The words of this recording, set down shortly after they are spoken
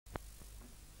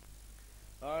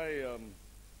I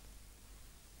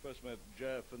first met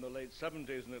Jeff in the late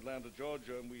 70s in Atlanta,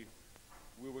 Georgia, and we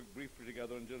worked briefly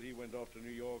together until he went off to New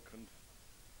York and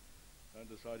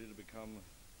decided to become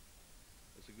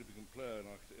a significant player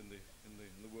in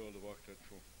the world of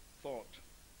architectural thought.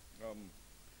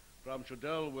 Bahram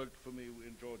Shirdel worked for me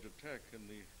in Georgia Tech in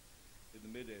the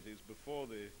mid-80s before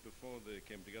they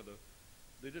came together.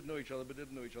 They didn't know each other, but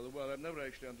didn't know each other well. I've never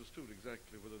actually understood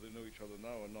exactly whether they know each other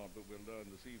now or not, but we'll learn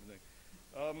this evening.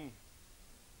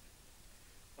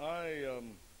 I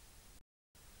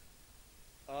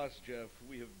asked Jeff,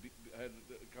 we have had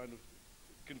a kind of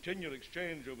continual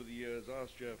exchange over the years,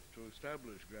 asked Jeff to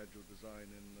establish graduate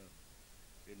design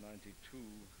in '92,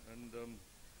 and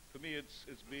for me it's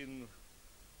been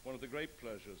one of the great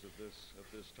pleasures of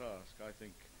this task. I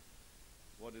think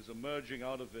what is emerging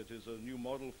out of it is a new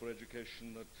model for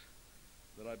education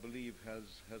that I believe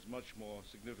has much more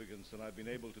significance than I've been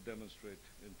able to demonstrate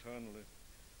internally.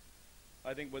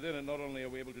 I think within it, not only are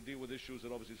we able to deal with issues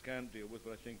that obviously can't deal with,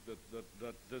 but I think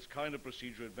that this kind of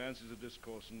procedure advances the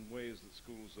discourse in ways that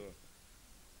schools are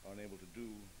unable to do.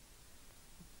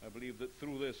 I believe that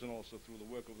through this and also through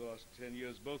the work of the last 10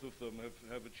 years, both of them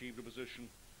have achieved a position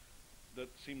that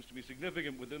seems to be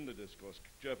significant within the discourse.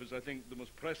 Jeff is, I think, the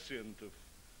most prescient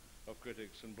of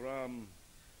critics, and Bahram,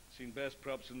 seen best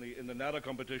perhaps in the NADA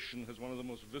competition, has one of the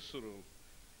most visceral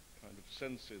kind of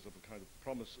senses of a kind of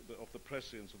promise, of the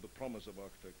prescience of the promise of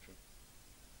architecture.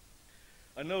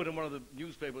 I note in one of the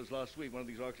newspapers last week, one of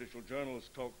these architectural journalists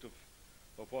talked of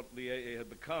what the AA had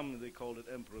become. They called it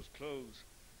Emperor's Clothes.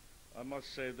 I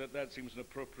must say that that seems an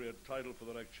appropriate title for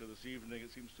the lecture this evening.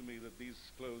 It seems to me that these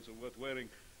clothes are worth wearing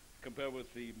compared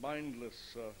with the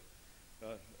mindless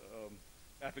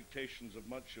affectations of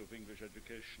much of English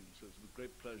education. So it's with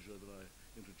great pleasure that I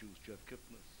introduce Jeff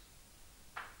Kipnis.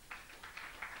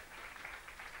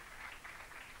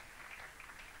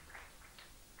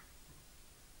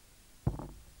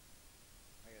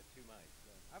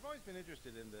 I've always been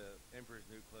interested in the Emperor's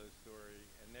New Clothes story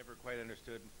and never quite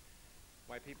understood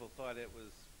why people thought it was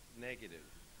negative.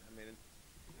 I mean,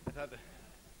 I thought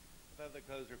the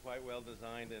clothes were quite well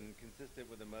designed and consistent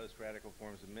with the most radical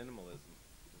forms of minimalism,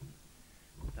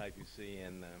 the type you see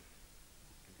in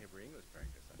contemporary English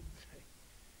practice, I would say.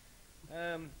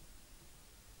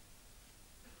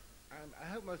 I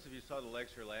hope most of you saw the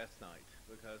lecture last night,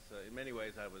 because in many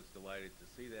ways I was delighted to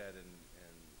see that and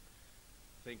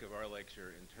think of our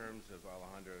lecture in terms of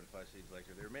Alejandro and Fashid's lecture.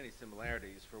 There are many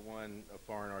similarities. For one, a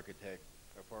foreign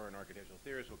architectural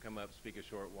theorist will come up, speak a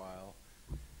short while,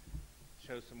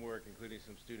 show some work, including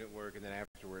some student work, and then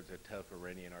afterwards a tough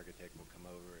Iranian architect will come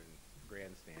over and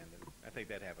grandstand. And I think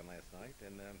that happened last night.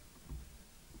 And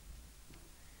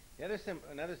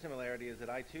another similarity is that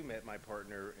I too met my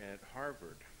partner at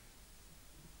Harvard,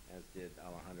 as did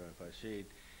Alejandro and Fashid.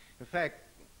 In fact,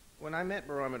 when I met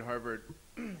Bahram at Harvard,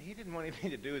 he didn't want anything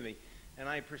to do with me, and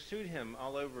I pursued him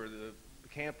all over the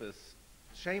campus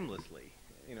shamelessly,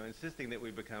 you know, insisting that we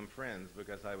become friends,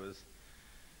 because I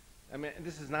mean,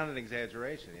 this is not an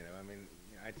exaggeration, you know. I mean,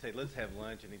 I'd say, let's have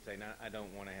lunch, and he'd say, no, I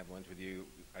don't want to have lunch with you.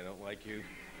 I don't like you.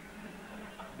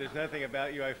 There's nothing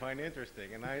about you I find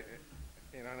interesting. And I'd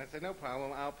say, no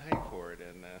problem, I'll pay for it.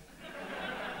 And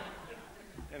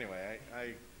anyway,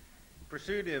 I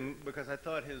pursued him because I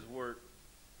thought his work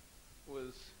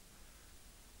was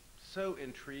so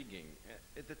intriguing.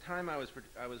 At the time, I was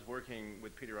working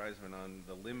with Peter Eisman on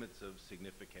the limits of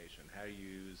signification, how to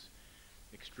use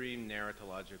extreme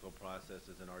narratological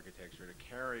processes in architecture to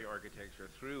carry architecture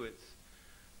through its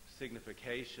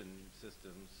signification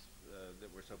systems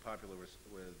that were so popular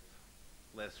with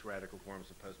less radical forms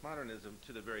of postmodernism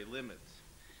to the very limits.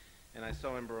 And I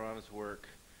saw in Bahram's work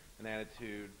an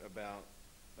attitude about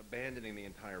abandoning the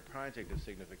entire project of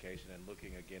signification and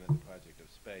looking again at the project of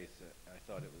space. I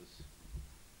thought it was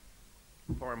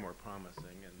far more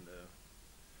promising, and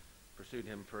pursued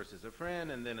him first as a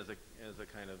friend and then as a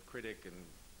kind of critic and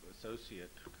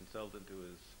associate consultant to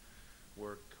his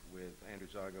work with Andrew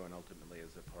Zago, and ultimately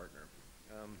as a partner.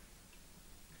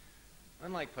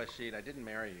 Unlike Fashid, I didn't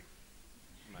marry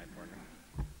my partner,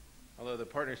 although the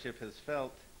partnership has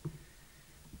felt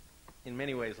in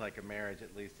many ways like a marriage,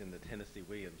 at least in the Tennessee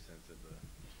Williams sense of the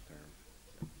term.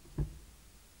 So,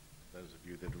 those of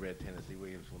you that read Tennessee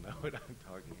Williams will know what I'm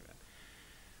talking about.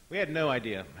 We had no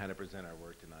idea how to present our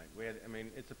work tonight. I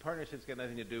mean, it's a partnership that's got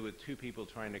nothing to do with two people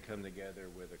trying to come together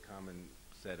with a common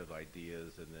set of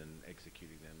ideas and then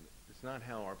executing them. It's not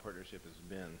how our partnership has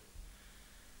been.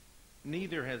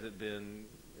 Neither has it been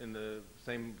in the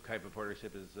same type of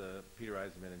partnership as Peter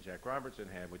Eisman and Jack Robertson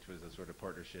had, which was a sort of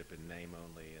partnership in name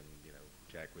only, and you know,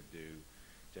 Jack would do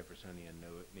Jeffersonian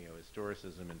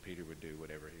neo-historicism, and Peter would do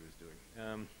whatever he was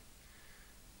doing.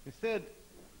 Instead,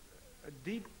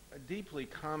 a deeply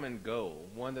common goal,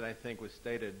 one that I think was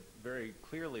stated very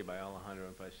clearly by Alejandro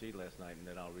and Fashid last night, and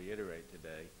that I'll reiterate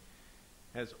today,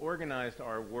 has organized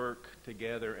our work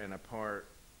together and apart.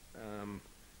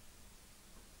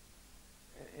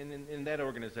 And in that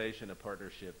organization, a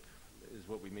partnership is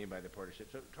what we mean by the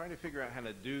partnership. So trying to figure out how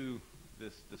to do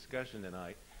this discussion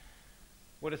tonight,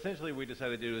 what essentially we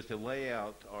decided to do is to lay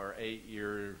out our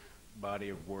 8-year body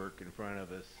of work in front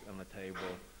of us on the table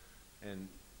and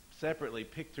separately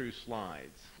pick through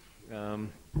slides.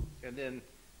 And then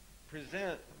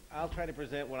present, I'll try to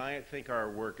present what I think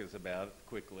our work is about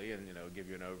quickly and, give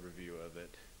you an overview of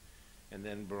it. And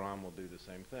then Bahram will do the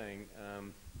same thing.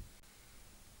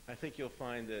 I think you'll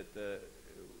find that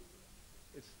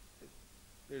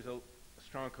there's a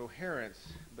strong coherence,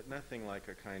 but nothing like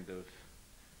a kind of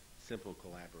simple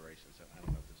collaboration. So I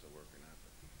don't know if this will work or not,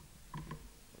 but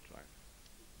we'll try.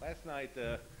 Last night,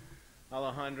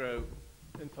 Alejandro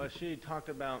and Fashid talked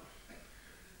about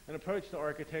an approach to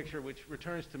architecture which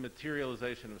returns to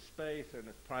materialization of space and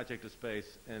its project of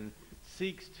space and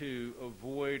seeks to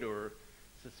avoid or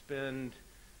suspend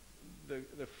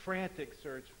the frantic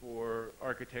search for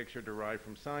architecture derived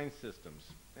from sign systems.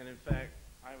 And in fact,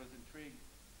 I was intrigued.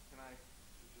 Can I?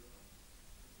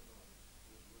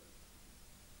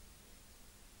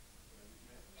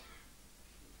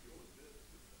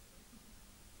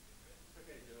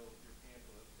 Okay, Joe, your pants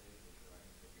will upstairs so I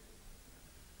can take it.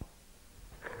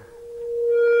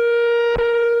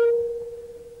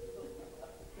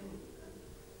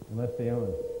 Unless they own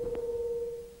us.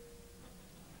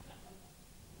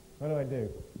 What do I do?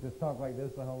 Just talk like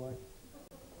this the whole way?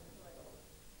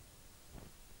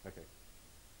 Okay.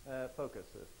 Focus.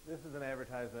 This is an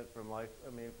advertisement from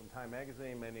from Time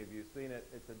Magazine. Many of you have seen it.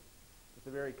 It's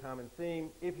a very common theme.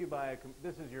 If you buy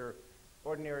this is your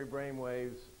ordinary brain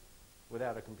waves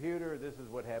without a computer. This is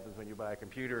what happens when you buy a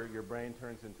computer. Your brain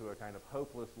turns into a kind of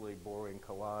hopelessly boring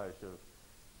collage of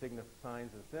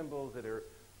signs and symbols that are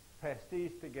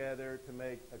pastiched together to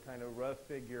make a kind of rough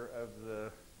figure of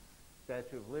the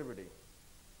Statue of Liberty.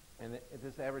 And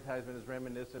this advertisement is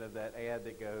reminiscent of that ad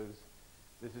that goes,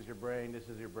 this is your brain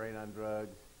on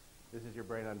drugs, this is your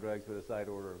brain on drugs with a side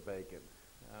order of bacon.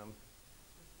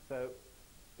 So,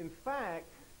 in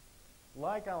fact,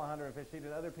 like Alejandro and Fashid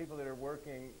and other people that are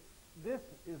working, this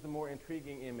is the more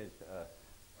intriguing image to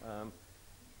us,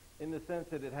 in the sense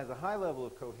that it has a high level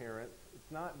of coherence.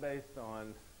 It's not based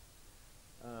on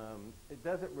it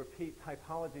doesn't repeat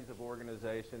typologies of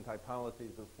organization,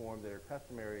 typologies of form that are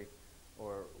customary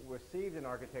or received in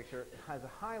architecture. It has a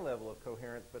high level of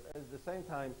coherence, but at the same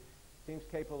time seems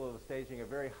capable of staging a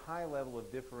very high level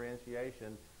of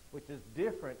differentiation, which is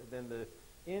different than the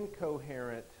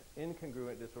incoherent,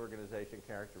 incongruent disorganization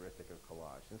characteristic of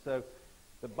collage. And so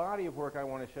the body of work I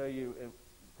want to show you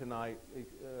tonight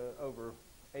over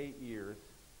 8 years,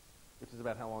 which is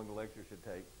about how long the lecture should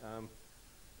take,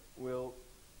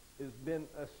 has been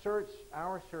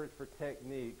our search for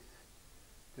techniques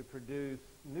to produce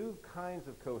new kinds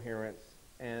of coherence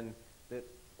and that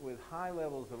with high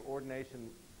levels of ordination,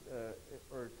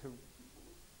 or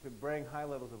to bring high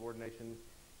levels of ordination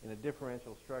in a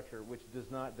differential structure which does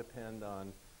not depend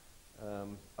on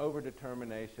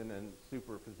overdetermination and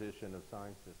superposition of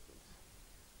sign systems.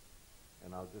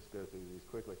 And I'll just go through these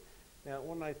quickly. Now,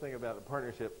 one nice thing about the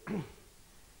partnership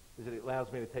is that it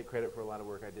allows me to take credit for a lot of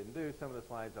work I didn't do. Some of the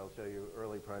slides I'll show you,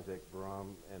 early projects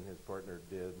Bahram and his partner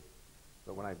did.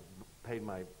 But when I paid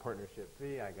my partnership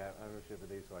fee, I got ownership of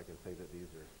these, so I can say that these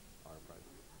are our projects.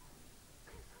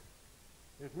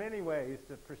 There's many ways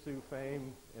to pursue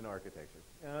fame in architecture.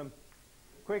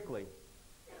 Quickly,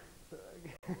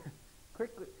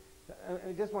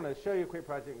 I just want to show you a quick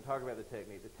project and talk about the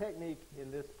technique. The technique in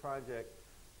this project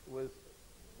was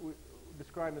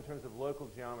described in terms of local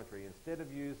geometry. Instead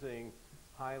of using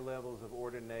high levels of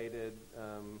ordinated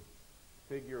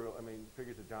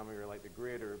figures of geometry like the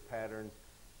grid or patterns,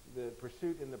 the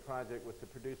pursuit in the project was to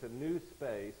produce a new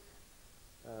space,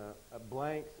 a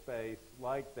blank space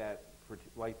like that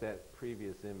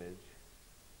previous image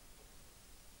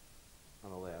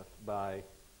on the left by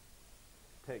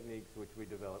techniques which we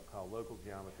developed called local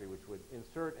geometry, which would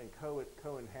insert and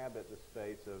co-inhabit the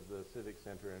space of the Civic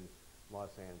Center in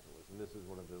Los Angeles. And this is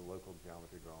one of the local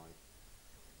geometry drawings.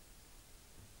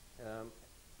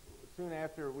 Soon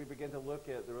after, we began to look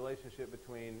at the relationship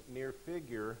between near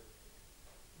figure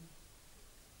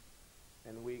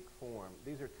and weak form.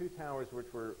 These are two towers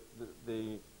which were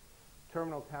the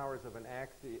terminal towers of an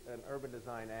urban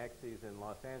design axis in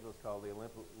Los Angeles called the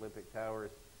Olympic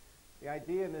Towers. The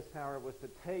idea in this tower was to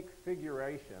take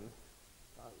figuration,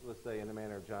 let's say in the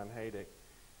manner of John Haydick,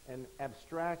 and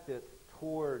abstract it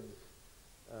towards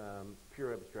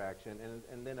pure abstraction,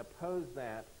 and then oppose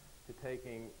that to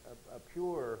taking a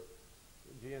pure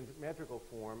geometrical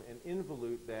form and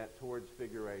involute that towards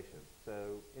figuration.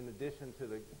 So in addition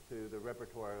to the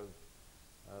repertoire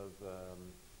of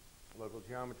local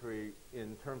geometry,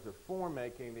 in terms of form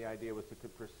making, the idea was to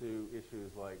pursue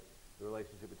issues like the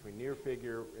relationship between near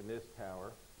figure in this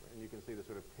tower, and you can see the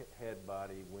sort of head,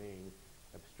 body, wing,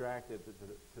 abstracted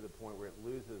to the point where it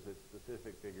loses its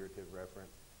specific figurative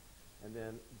reference, and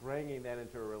then bringing that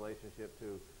into a relationship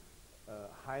to a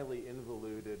highly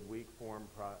involuted, weak form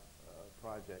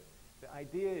project. The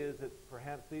idea is that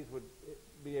perhaps these would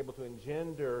be able to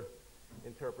engender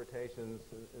interpretations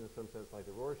in some sense like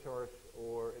the Rorschach,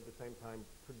 or at the same time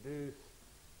produce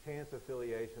chance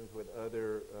affiliations with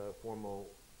other formal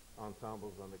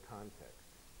ensembles on the context.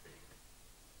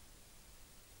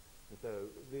 And so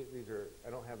these are,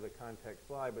 I don't have the context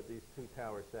slide, but these two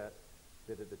tower sets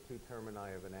sit at the two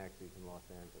termini of an axis in Los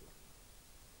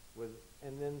Angeles.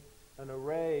 And then an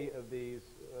array of these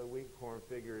weak form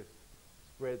figures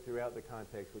spread throughout the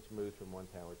context, which moves from one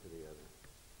tower to the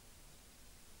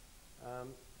other.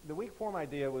 The weak form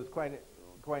idea was quite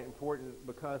important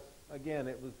because, again,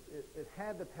 it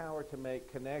had the power to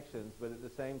make connections, but at the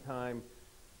same time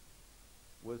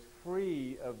was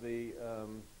free of the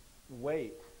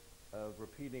weight of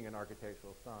repeating an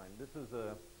architectural sign. This is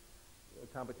a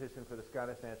competition for the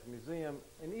Scottish National Museum.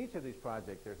 In each of these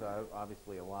projects, there's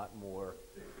obviously a lot more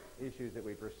issues that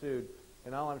we pursued,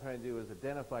 and all I'm trying to do is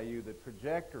identify you the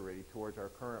trajectory towards our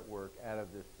current work out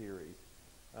of this series.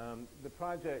 The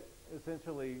project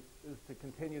essentially is to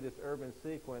continue this urban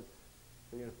sequence,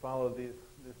 so you follow this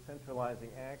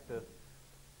centralizing axis.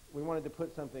 We wanted to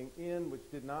put something in which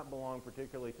did not belong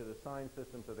particularly to the sign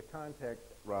systems of the context,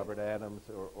 Robert Adams,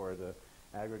 or the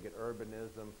aggregate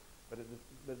urbanism, but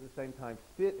at the same time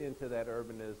fit into that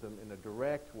urbanism in a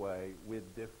direct way with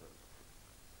difference.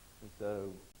 And so,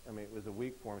 I mean, it was a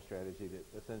weak form strategy that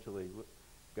essentially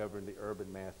governed the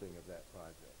urban massing of that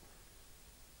project.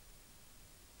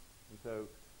 And so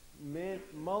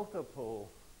multiple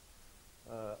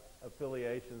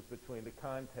affiliations between the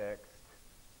context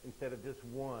instead of just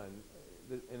one.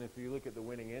 And if you look at the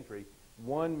winning entry,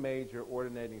 one major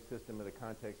ordinating system of the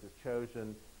context is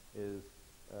chosen, is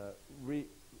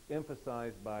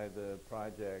emphasized by the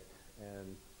project,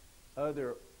 and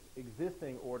other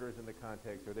existing orders in the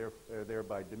context are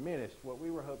thereby diminished. What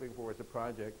we were hoping for was a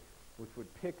project which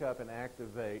would pick up and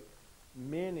activate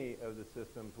many of the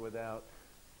systems without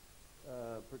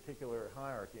particular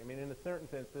hierarchy. I mean, in a certain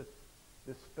sense,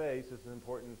 this space is as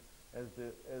important as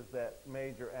that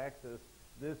major axis.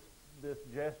 This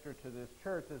gesture to this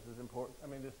church is as important. I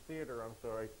mean, this theater, I'm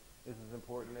sorry, is as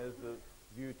important as the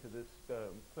view to this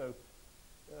stone. So,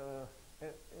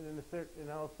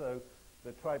 and also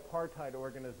the tripartite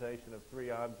organization of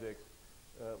three objects,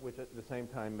 which at the same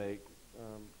time make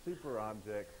super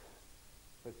objects,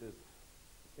 such as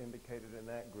indicated in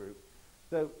that group.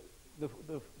 So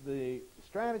the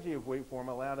strategy of weak form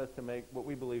allowed us to make what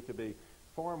we believe to be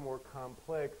far more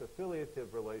complex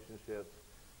affiliative relationships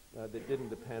that didn't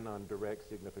depend on direct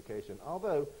signification,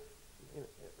 although,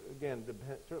 again,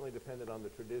 certainly depended on the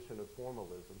tradition of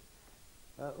formalism.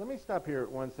 Let me stop here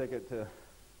 1 second to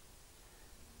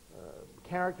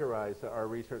characterize our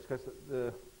research, because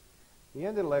the end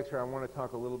of the lecture I want to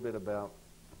talk a little bit about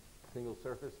single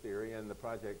surface theory, and the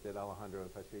project that Alejandro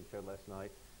and Fashid showed last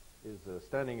night is a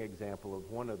stunning example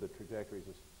of one of the trajectories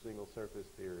of single surface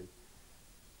theory.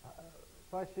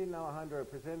 Fashid and Alejandro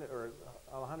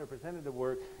presented the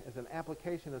work as an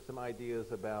application of some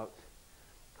ideas about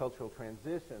cultural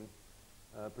transition,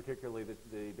 particularly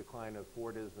the decline of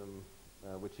Fordism,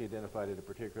 which he identified at a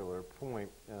particular point,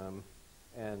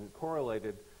 and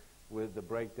correlated with the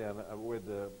breakdown, with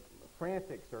the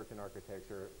frantic search in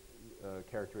architecture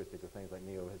characteristic of things like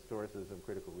neo-historicism,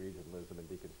 critical regionalism, and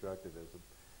deconstructivism.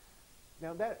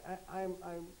 Now,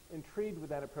 I'm intrigued with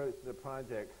that approach to the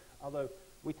project, although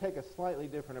we take a slightly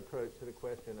different approach to the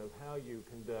question of how you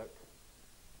conduct.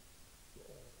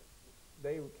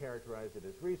 They characterize it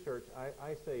as research.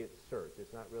 I say it's search.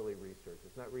 It's not really research.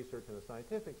 It's not research in the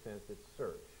scientific sense. It's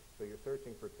search. So you're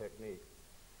searching for techniques.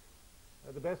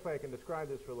 The best way I can describe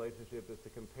this relationship is to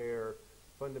compare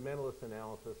fundamentalist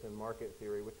analysis and market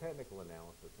theory with technical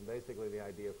analysis. And basically, the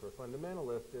idea for a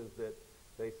fundamentalist is that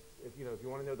if you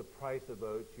want to know the price of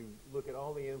oats, you look at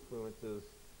all the influences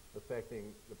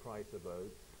affecting the price of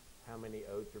oats, how many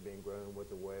oats are being grown, what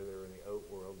the weather in the oat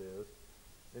world is,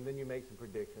 and then you make some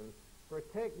predictions. For a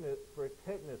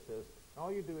technicist,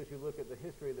 all you do is you look at the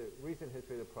history, the recent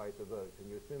history of the price of votes, and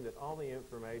you assume that all the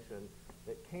information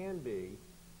that can be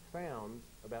found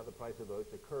about the price of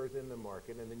votes occurs in the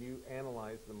market, and then you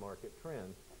analyze the market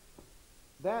trends.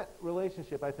 That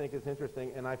relationship, I think, is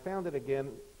interesting, and I found it again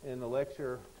in the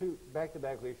lecture, two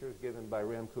back-to-back lectures given by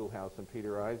Rem Koolhaas and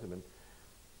Peter Eisenman.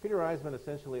 Peter Eisenman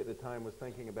essentially at the time was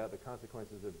thinking about the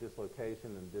consequences of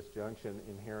dislocation and disjunction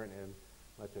inherent in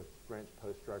much of French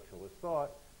post-structuralist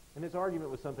thought, and his argument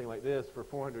was something like this: for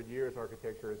 400 years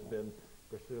architecture has been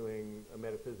pursuing a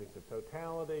metaphysics of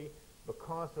totality.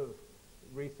 Because of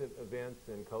recent events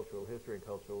in cultural history and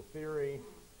cultural theory,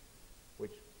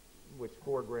 which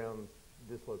foreground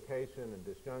dislocation and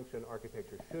disjunction,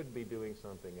 architecture should be doing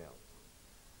something else.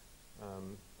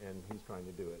 And he's trying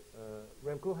to do it.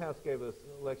 Rem Koolhaas gave us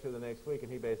a lecture the next week,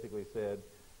 and he basically said,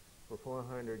 for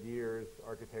 400 years,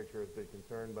 architecture has been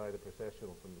concerned by the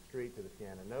processional from the street to the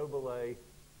piano nobile,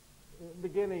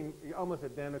 beginning almost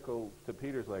identical to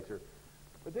Peter's lecture.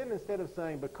 But then instead of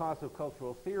saying, because of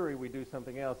cultural theory, we do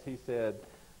something else, he said,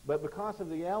 but because of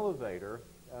the elevator,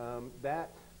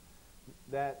 that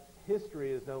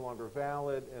history is no longer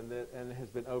valid and has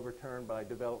been overturned by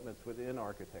developments within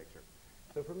architecture.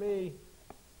 So for me,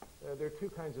 there are two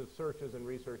kinds of searches and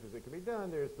researches that can be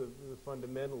done. There's the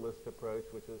fundamentalist approach,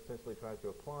 which essentially tries to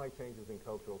apply changes in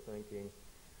cultural thinking,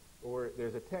 or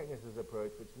there's a technicist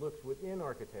approach, which looks within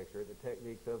architecture, the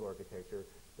techniques of architecture,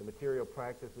 the material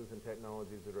practices and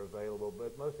technologies that are available,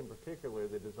 but most in particular,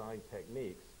 the design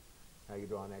techniques, how you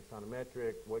draw an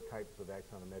axonometric, what types of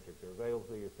axonometrics are available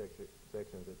to you,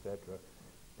 sections, etc.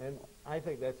 And I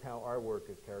think that's how our work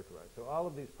is characterized. So all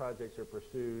of these projects are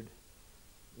pursued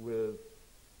with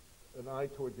an eye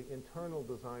towards the internal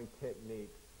design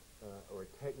technique or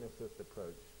technicist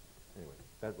approach. Anyway,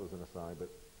 that was an aside, but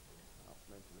I'll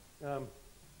mention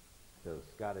it. The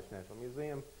Scottish National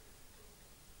Museum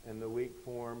and the week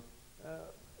form.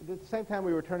 At the same time,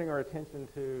 we were turning our attention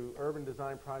to urban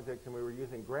design projects, and we were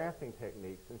using grafting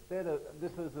techniques. Instead of,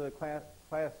 this was a class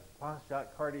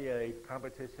Jacques-Cartier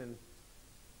competition,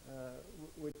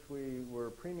 which we were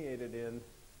premiated in.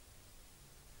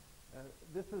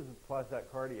 This is Place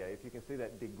Jacques-Cartier. If you can see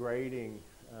that degrading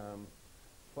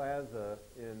plaza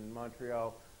in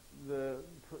Montreal, the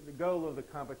goal of the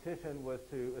competition was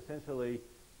to essentially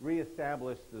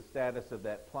reestablish the status of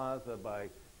that plaza by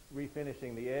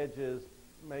refinishing the edges,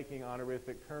 making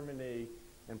honorific termini,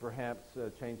 and perhaps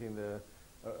changing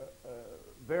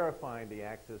verifying the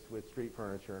axis with street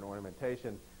furniture and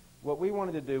ornamentation. What we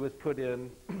wanted to do was put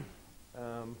in,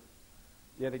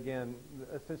 yet again,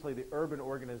 essentially the urban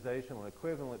organizational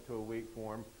equivalent to a weak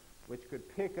form, which could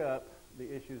pick up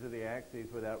the issues of the axes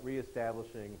without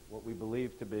reestablishing what we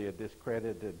believe to be a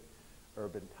discredited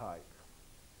urban type.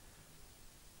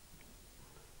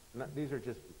 These are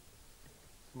just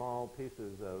small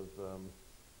pieces of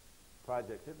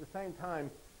projects. At the same time,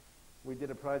 we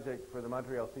did a project for the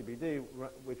Montreal CBD,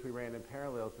 which we ran in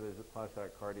parallel to the Place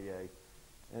Jacques-Cartier,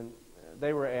 and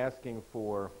they were asking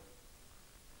for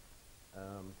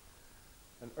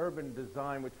an urban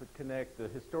design which would connect the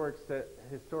historic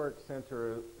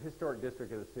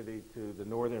district of the city to the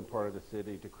northern part of the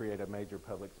city to create a major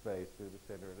public space through the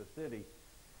center of the city.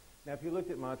 Now, if you looked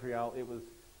at Montreal, it was,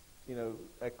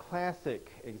 a classic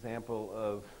example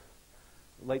of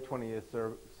late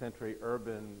 20th century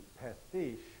urban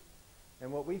pastiche.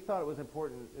 And what we thought was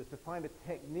important is to find a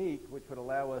technique which would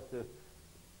allow us to,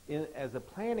 as a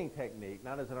planning technique,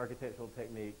 not as an architectural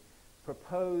technique,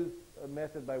 propose a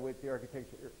method by which the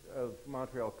architecture of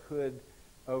Montreal could,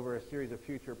 over a series of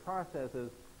future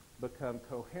processes, become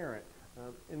coherent.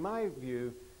 In my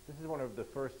view, this is one of the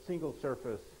first single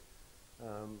surface,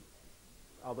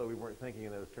 although we weren't thinking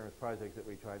in those terms, projects that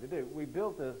we tried to do. We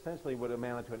built essentially what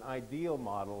amounted to an ideal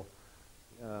model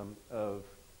of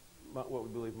what we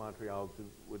believe Montreal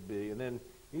would be, and then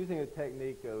using a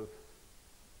technique of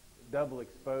double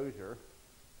exposure,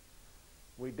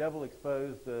 we double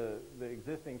exposed the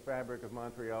existing fabric of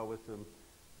Montreal with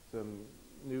some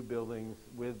new buildings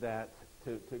with that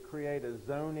to create a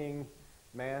zoning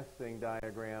massing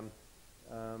diagram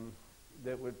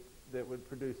that would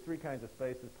produce three kinds of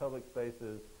spaces: public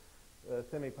spaces,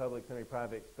 semi-public,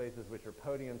 semi-private spaces, which are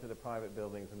podium to the private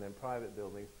buildings, and then private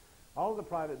buildings. All of the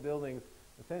private buildings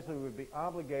essentially would be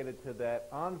obligated to that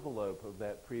envelope of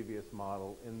that previous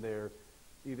model in their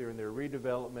either in their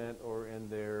redevelopment or in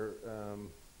their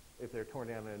if they're torn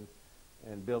down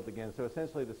and built again. So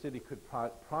essentially the city could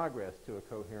progress to a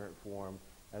coherent form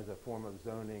as a form of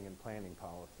zoning and planning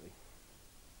policy.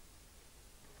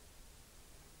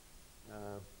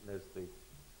 There's the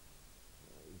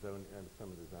zone and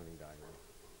some of the zoning diagrams.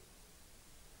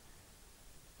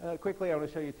 Quickly, I want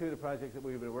to show you two of the projects that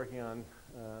we've been working on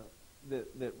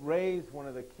that raise one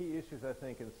of the key issues, I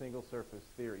think, in single surface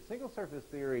theory. Single surface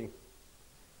theory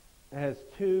has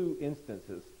two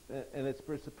instances, and it's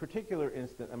a particular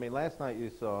instance. I mean, last night you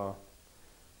saw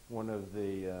one of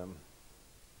the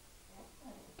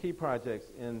key projects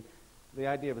in the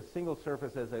idea of a single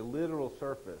surface as a literal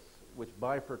surface which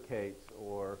bifurcates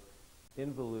or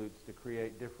involutes to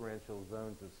create differential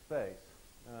zones of space.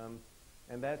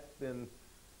 And that's been,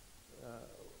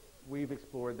 we've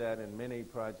explored that in many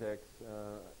projects,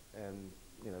 and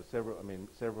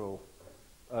several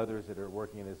others that are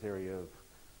working in this area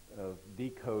of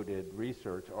decoded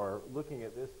research are looking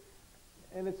at this.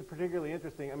 And it's particularly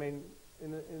interesting. I mean,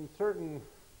 in certain,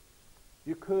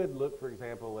 you could look, for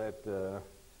example, at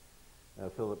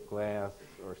Philip Glass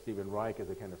or Stephen Reich as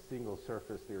a kind of single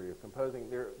surface theory of composing.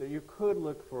 You could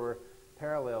look for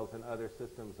parallels in other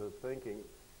systems of thinking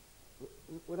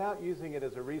without using it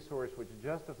as a resource which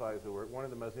justifies the work. One of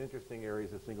the most interesting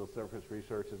areas of single surface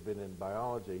research has been in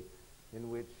biology, in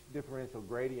which differential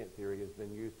gradient theory has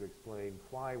been used to explain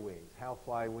fly wings, how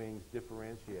fly wings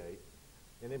differentiate,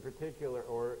 and in particular,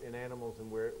 or in animals and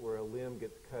where a limb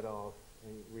gets cut off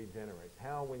and regenerates.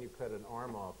 How, when you cut an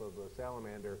arm off of a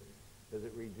salamander, does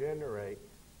it regenerate?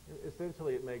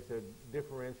 Essentially, it makes a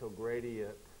differential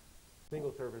gradient,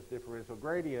 single surface differential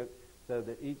gradient, so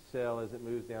that each cell, as it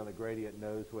moves down the gradient,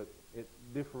 knows what it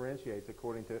differentiates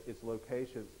according to its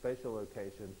location, spatial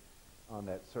location on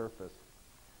that surface.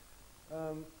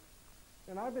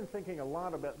 And I've been thinking a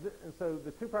lot about this, and so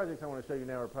the two projects I want to show you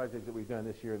now are projects that we've done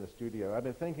this year in the studio. I've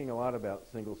been thinking a lot about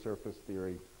single surface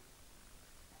theory.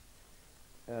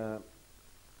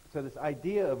 So this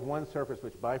idea of one surface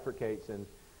which bifurcates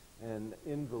and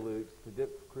involutes to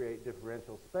create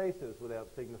differential spaces without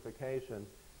signification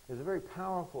is a very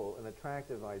powerful and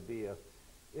attractive idea.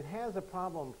 It has a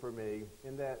problem for me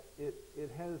in that it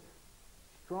has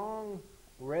strong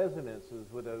resonances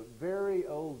with a very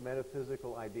old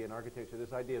metaphysical idea in architecture,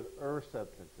 this idea of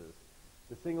substances.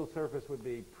 The single surface would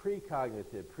be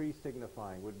precognitive,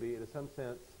 pre-signifying, would be in some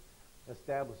sense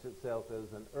establish itself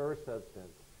as an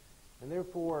substance. And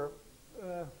therefore,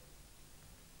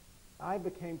 I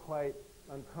became quite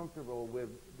uncomfortable with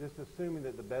just assuming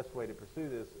that the best way to pursue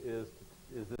this is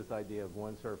this idea of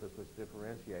one surface which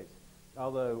differentiates,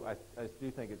 although I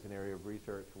do think it's an area of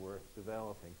research worth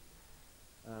developing.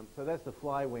 So that's the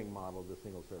flywing model of the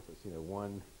single surface,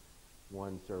 one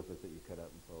surface that you cut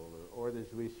up and fold, or the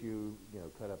Juice-U,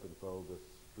 cut up and fold the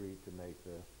street to make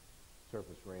the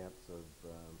surface ramps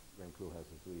of Rem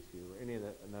Koolhaas's Juice-U, or any of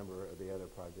a number of the other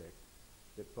projects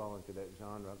that fall into that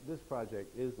genre. This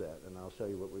project is that, and I'll show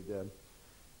you what we've done.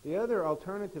 The other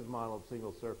alternative model of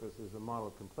single surface is a model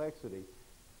of complexity.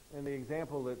 And the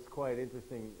example that's quite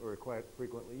interesting or quite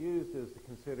frequently used is to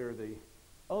consider the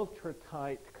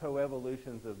ultra-tight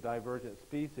coevolutions of divergent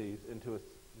species into a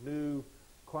new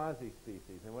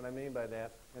quasi-species. And what I mean by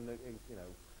that, and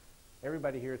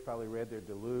everybody here has probably read their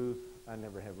Deleuze. I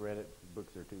never have read it. The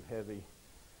books are too heavy.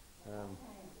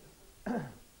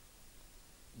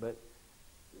 But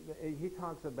he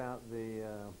talks about the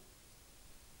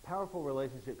powerful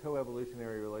relationship,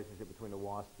 coevolutionary relationship between the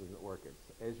wasps and the orchids.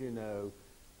 As you know,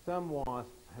 some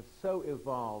wasps have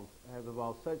evolved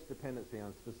such dependency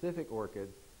on specific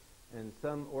orchids, and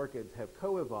some orchids have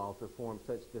co-evolved to form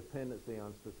such dependency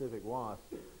on specific wasps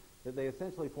that they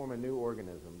essentially form a new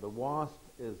organism. The wasp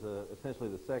is essentially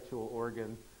the sexual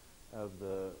organ of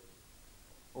the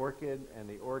orchid, and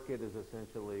the orchid is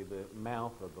essentially the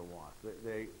mouth of the wasp.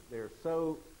 They're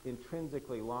so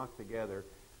intrinsically locked together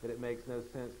that it makes no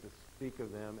sense to speak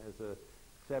of them as a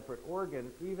separate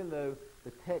organ, even though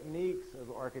the techniques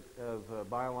of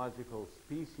biological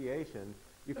speciation,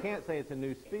 you can't say it's a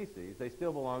new species. They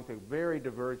still belong to very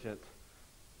divergent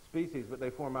species, but they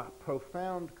form a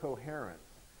profound coherence,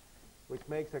 which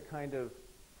makes a kind of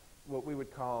what we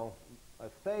would call a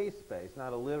phase space,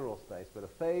 not a literal space, but a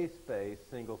phase space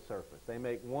single surface. They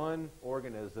make one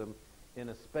organism in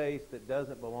a space that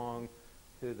doesn't belong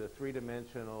to the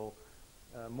three-dimensional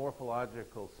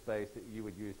morphological space that you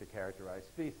would use to characterize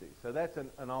species. So that's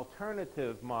an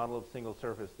alternative model of single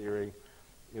surface theory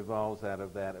evolves out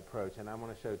of that approach. And I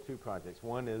want to show two projects.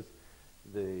 One is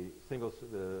the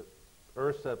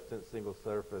earth substance single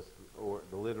surface, or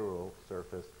the literal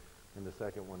surface, and the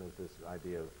second one is this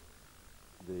idea of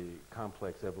the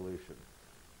complex evolution.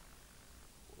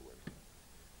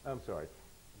 I'm sorry.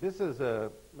 This is a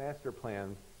master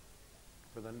plan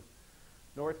for the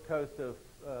north coast of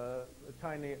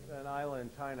an island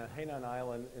in China, Hainan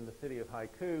Island, in the city of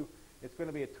Haikou. It's going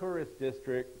to be a tourist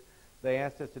district. They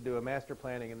asked us to do a master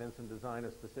planning and then some design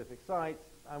of specific sites.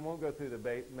 I won't go through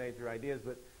the major ideas,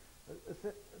 but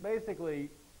Basically,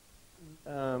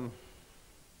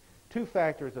 two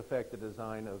factors affect the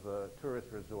design of a tourist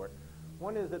resort.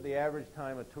 One is that the average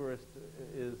time a tourist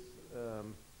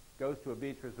goes to a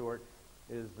beach resort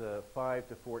is 5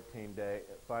 to 14 days,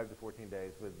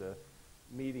 with the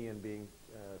median being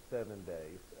 7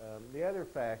 days. The other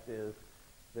fact is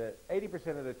that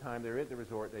 80% of the time they're at the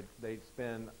resort, they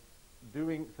spend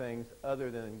doing things other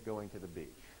than going to the beach.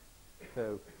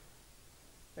 So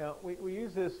now we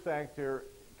use this factor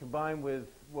combined with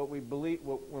what we believe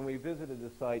when we visited the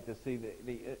site to see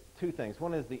the two things.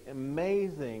 One is the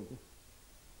amazing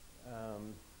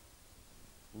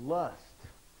lust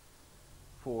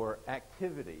for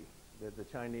activity that the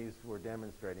Chinese were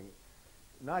demonstrating.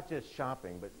 Not just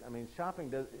shopping, but I mean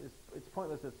shopping it's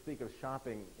pointless to speak of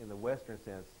shopping in the Western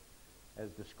sense as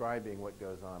describing what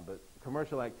goes on, but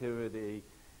commercial activity,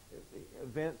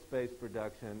 events-based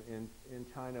production in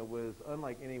China was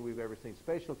unlike any we've ever seen.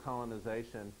 Spatial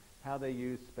colonization, how they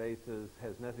use spaces,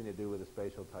 has nothing to do with the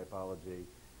spatial typology.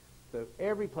 So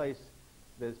every place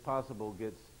that's possible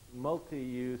gets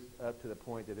multi-use up to the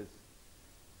point that it's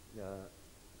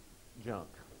junk.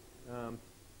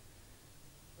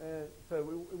 So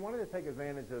we wanted to take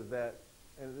advantage of that,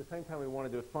 and at the same time we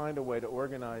wanted to find a way to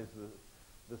organize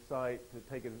the site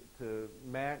to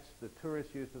match the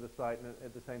tourist use of the site, and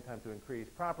at the same time to increase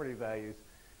property values.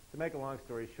 To make a long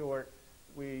story short,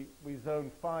 we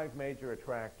zoned 5 major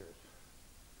attractors: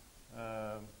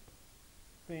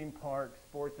 theme park,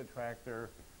 sports attractor,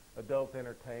 adult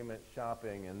entertainment,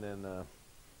 shopping, and then a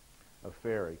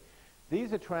ferry.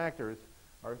 These attractors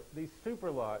these super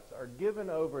lots are given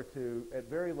over at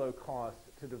very low cost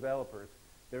to developers.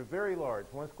 They're very large,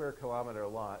 1 square kilometer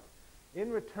lot.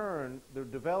 In return, the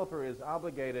developer is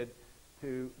obligated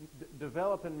to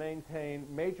develop and maintain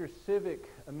major civic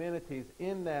amenities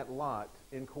in that lot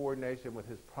in coordination with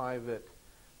his private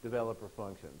developer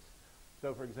functions.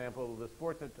 So, for example, the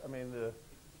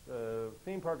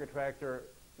theme park attractor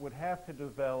would have to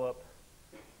develop,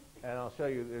 and I'll show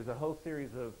you, there's a whole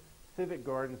series of civic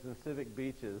gardens and civic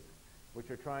beaches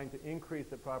which are trying to increase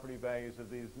the property values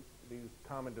of these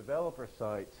common developer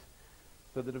sites.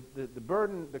 So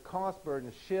the cost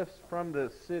burden shifts from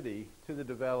the city to the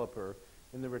developer.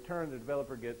 In the return, the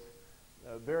developer gets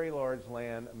very large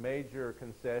land, a major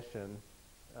concession,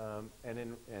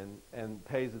 and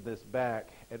pays this back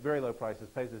at very low prices.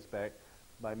 Pays this back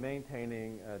by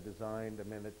maintaining designed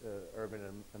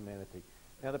urban amenity.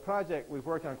 Now, the project, we've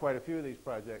worked on quite a few of these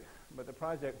projects, but the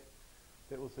project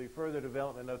that we'll see further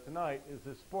development of tonight is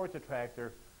the sports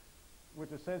attractor,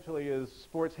 which essentially is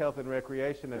sports, health, and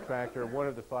recreation attractor. One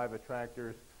of the 5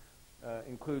 attractors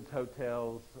includes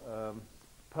hotels,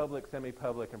 public,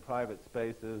 semi-public, and private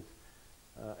spaces.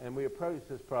 And we approach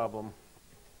this problem,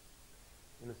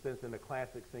 in a sense, in the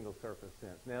classic single-surface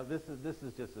sense. Now, this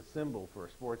is just a symbol for a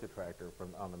sports attractor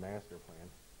on the master plan.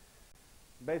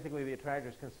 Basically, the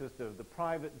attractors consist of the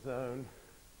private zone,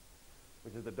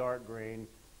 which is the dark green,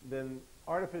 then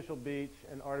artificial beach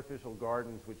and artificial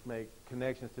gardens, which make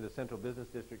connections to the central business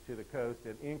district to the coast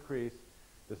and increase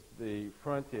the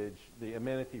frontage, the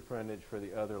amenity frontage for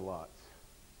the other lots.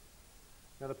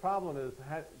 Now, the problem is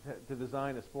to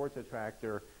design a sports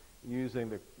attractor using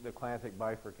the classic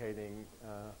bifurcating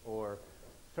or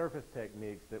surface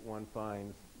techniques that one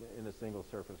finds in a single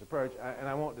surface approach. And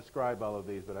I won't describe all of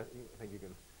these, but I think you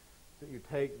can. So you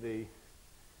take the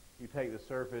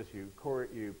surface,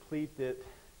 you pleat it.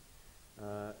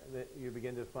 You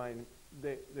begin to find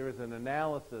there was an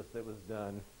analysis that was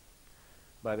done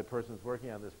by the persons working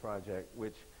on this project,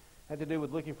 which had to do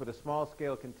with looking for the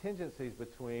small-scale contingencies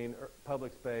between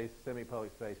public space,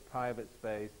 semi-public space, private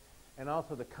space, and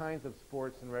also the kinds of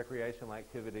sports and recreational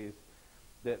activities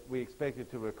that we expected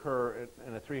to occur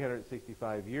in a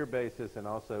 365-year basis and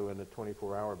also in a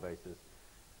 24-hour basis.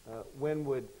 When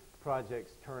would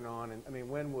projects turn on?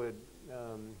 When would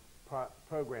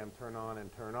program turn on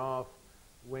and turn off?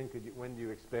 When do you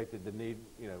expect it to need,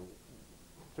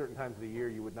 certain times of the year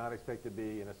you would not expect to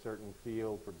be in a certain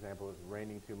field. For example, if it's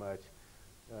raining too much,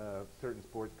 certain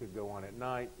sports could go on at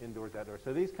night, indoors, outdoors.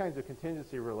 So these kinds of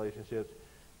contingency relationships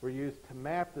were used to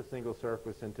map the single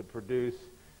surface and to produce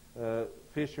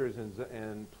fissures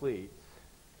and pleats.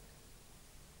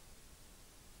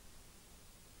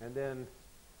 And then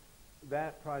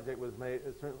that project was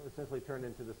essentially turned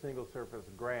into the single surface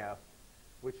graph,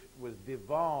 which was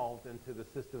devolved into the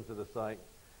systems of the site,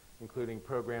 including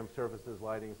program surfaces,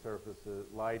 lighting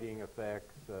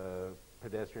effects,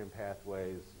 pedestrian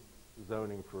pathways,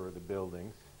 zoning for the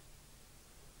buildings.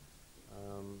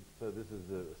 So this is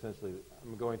essentially,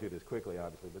 I'm going through this quickly,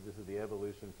 obviously, but this is the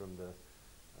evolution from the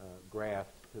graft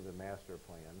to the master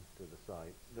plan, to the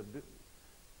site.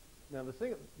 Now,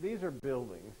 these are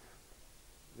buildings,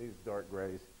 these dark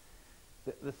grays.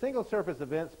 The single surface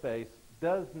event space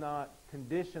does not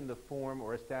condition the form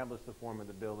or establish the form of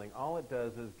the building. All it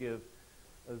does is give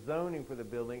a zoning for the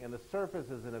building, and the surface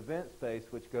is an event space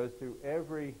which goes through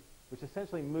which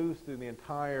essentially moves through the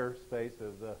entire space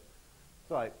of the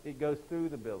site. It goes through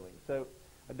the building. So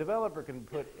a developer can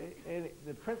put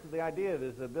the idea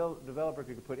is a developer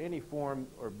could put any form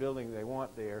or building they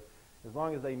want there, as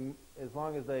long as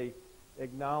they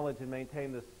acknowledge and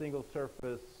maintain the single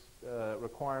surface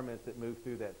requirements that move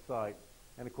through that site,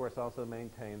 and of course also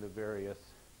maintain the various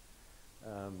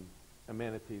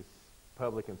amenities,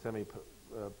 public and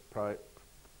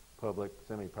public,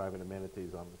 semi-private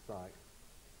amenities on the site.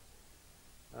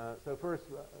 So first,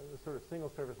 a sort of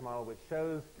single surface model which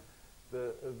shows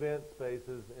the event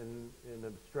spaces in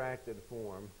abstracted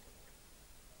form,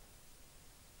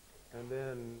 and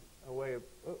then a way of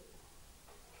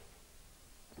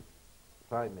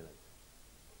 5 minutes.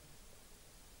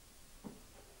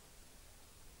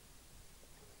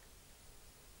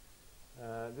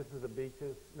 This is the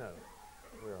beaches. No,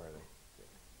 where are they?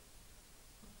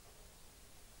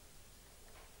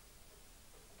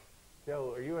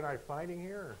 Joe, are you and I fighting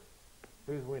here? Or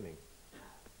who's winning?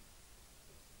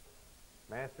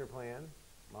 Master plan,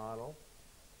 model.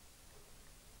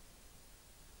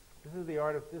 This is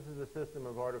the system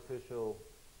of artificial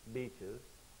beaches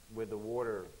with the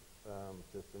water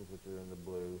systems, which are in the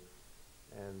blue,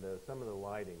 and some of the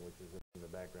lighting, which is in the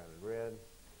background in red.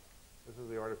 This is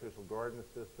the artificial garden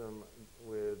system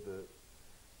with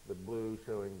the blue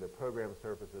showing the program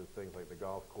surfaces, things like the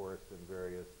golf course and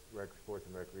various sports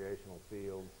and recreational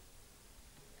fields.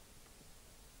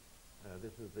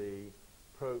 This is the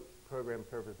program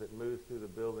surface that moves through the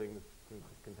buildings,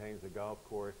 contains the golf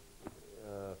course,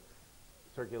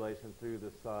 circulation through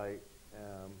the site,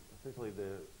 essentially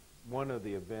one of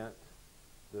the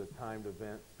timed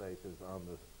event spaces on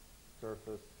the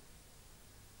surface.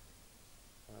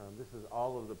 This is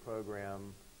all of the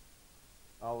program,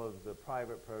 all of the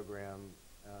private program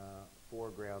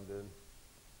foregrounded.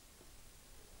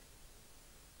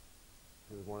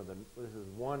 This is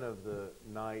one of the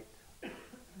night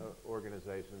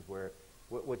organizations where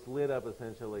what's lit up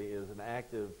essentially is an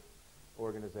active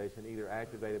organization, either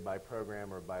activated by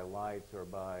program or by lights or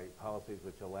by policies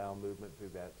which allow movement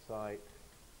through that site.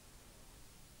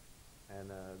 And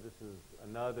this is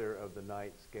another of the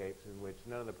nightscapes in which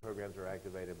none of the programs are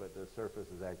activated, but the surface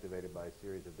is activated by a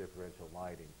series of differential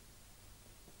lighting.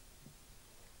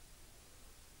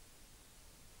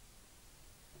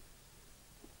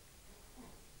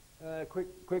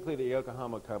 Quickly, the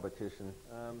Yokohama competition.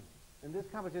 And this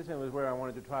competition was where I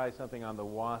wanted to try something on the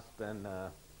wasp and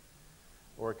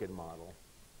orchid model.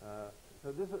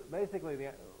 So this is basically,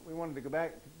 we wanted to go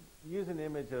back, use an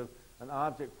image of an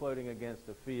object floating against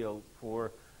a field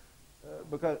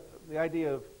because the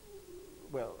idea of,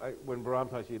 when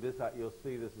Bahram talks to you, you'll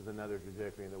see this is another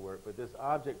trajectory in the work, but this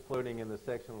object floating in the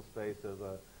sectional space of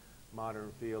a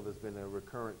modern field has been a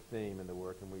recurrent theme in the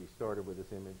work, and we started with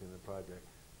this image in the project.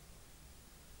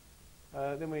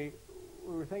 Then we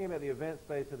were thinking about the event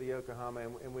space of the Yokohama,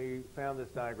 and we found this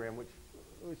diagram which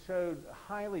showed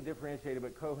highly differentiated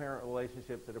but coherent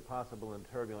relationships that are possible in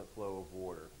turbulent flow of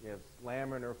water. You have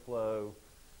laminar flow,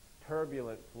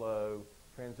 turbulent flow,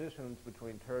 transitions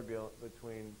between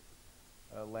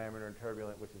laminar and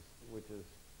turbulent, which is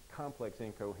complex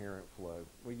incoherent flow.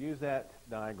 We use that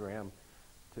diagram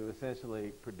to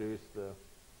essentially produce the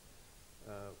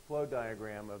flow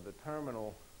diagram of the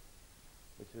terminal,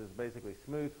 which is basically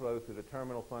smooth flow through the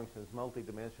terminal functions,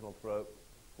 multidimensional flow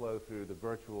through the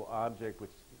virtual object,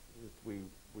 which we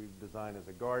design as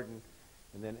a garden,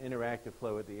 and then interactive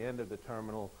flow at the end of the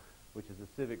terminal, which is the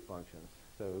civic functions.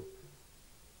 So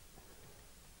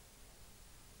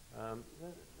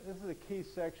this is a key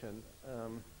section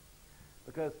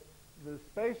because the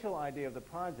spatial idea of the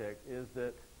project is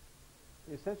that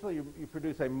essentially you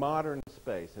produce a modern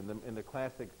space in the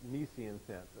classic Miesian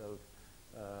sense of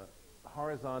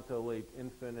horizontally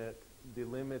infinite,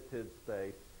 delimited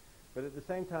space, but at the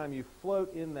same time you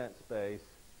float in that space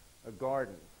a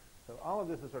garden. So all of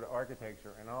this is sort of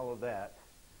architecture, and all of that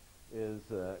is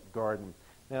garden.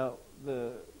 Now,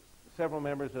 several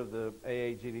members of the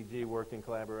AAGDG worked in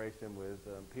collaboration with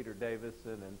Peter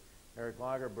Davison and Eric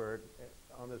Lagerberg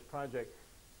on this project,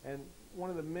 and one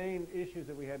of the main issues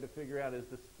that we had to figure out is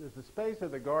the space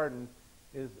of the garden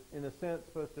is, in a sense,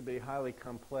 supposed to be highly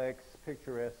complex,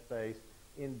 picturesque space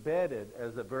embedded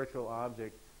as a virtual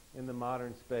object in the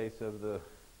modern space of the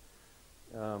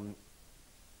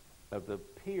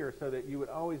pier, so that you would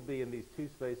always be in these two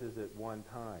spaces at one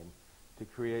time to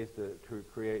create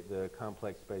the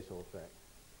complex spatial effect.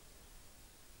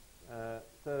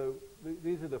 So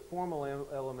these are the formal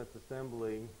elements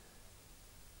assembly.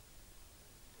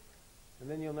 And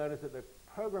then you'll notice that the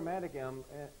programmatic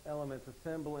elements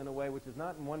assemble in a way which is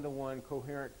not in one-to-one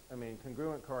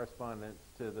congruent correspondence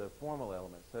to the formal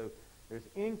elements. So there's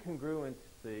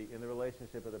incongruency in the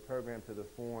relationship of the program to the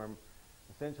form,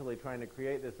 essentially trying to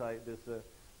create this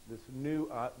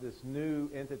new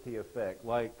entity effect,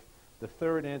 like the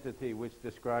third entity which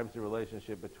describes the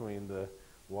relationship between the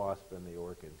wasp and the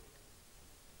orchid.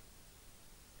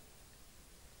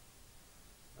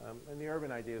 And the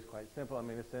urban idea is quite simple. I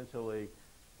mean, essentially,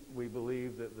 we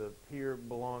believe that the pier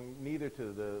belonged neither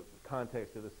to the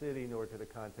context of the city nor to the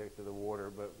context of the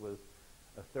water, but was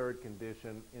a third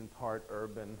condition, in part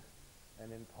urban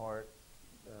and in part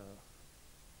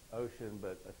ocean,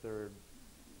 but a third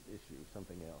issue,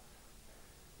 something else.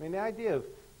 I mean, the idea of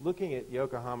looking at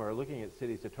Yokohama or looking at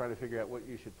cities to try to figure out what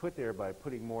you should put there by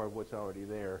putting more of what's already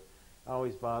there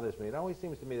always bothers me. It always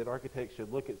seems to me that architects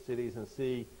should look at cities and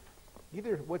see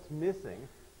either what's missing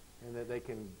and that they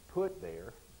can put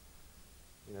there,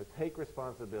 take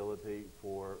responsibility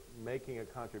for making a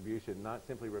contribution, not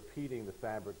simply repeating the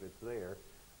fabric that's there,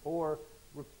 or,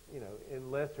 in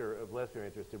lesser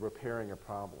interest, in repairing a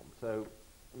problem. So,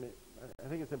 I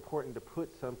think it's important to put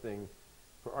something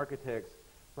for architects,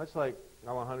 much like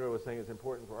Alejandro was saying, it's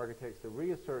important for architects to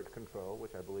reassert control,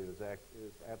 which I believe is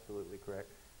absolutely correct.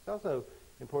 It's also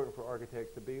important for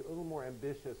architects to be a little more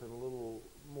ambitious and a little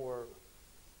more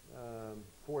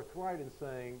forthright in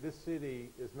saying this city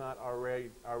is not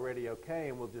already okay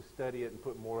and we'll just study it and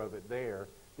put more of it there.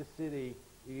 This city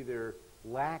either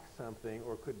lacks something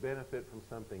or could benefit from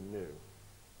something new.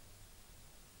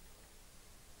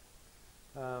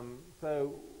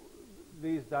 So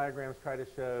these diagrams try to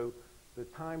show the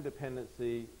time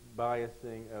dependency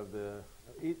biasing of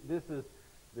this is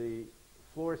the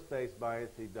floor space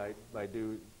biasing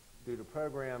due to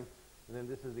program. And then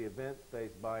this is the event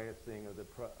space biasing of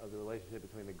the relationship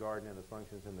between the garden and the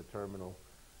functions in the terminal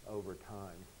over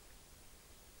time.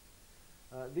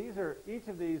 Each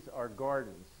of these are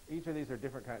gardens. Each of these are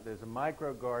different kinds. There's a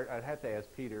micro garden. I'd have to ask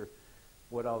Peter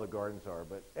what all the gardens are,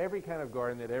 but every kind of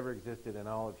garden that ever existed in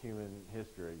all of human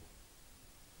history.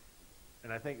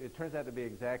 And I think it turns out to be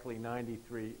exactly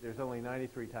 93. There's only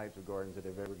 93 types of gardens that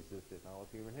have ever existed in all of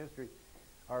human history,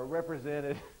 are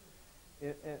represented,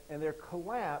 and they're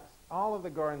collapsed. All of the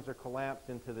gardens are collapsed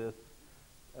into this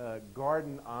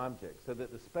garden object, so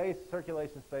that the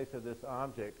circulation space of this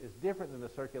object is different than the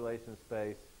circulation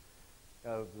space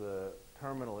of the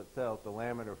terminal itself, the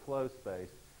laminar flow space.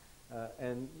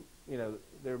 And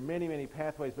there are many, many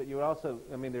pathways, but you also,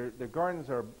 the gardens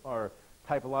are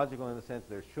typological in the sense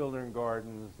there's children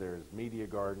gardens, there's media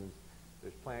gardens,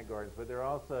 there's plant gardens, but they're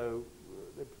also,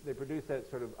 they produce that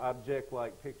sort of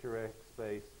object-like picturesque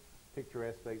space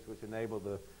which enable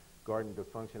the garden to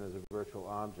function as a virtual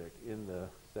object in the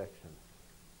section.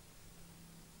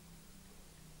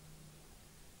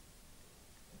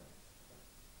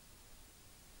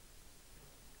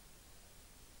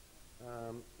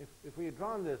 If we had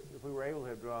drawn this, if we were able to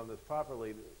have drawn this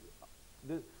properly,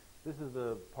 this is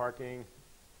the parking,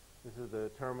 this is the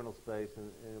terminal space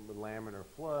and with laminar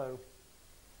flow.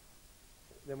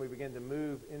 Then we begin to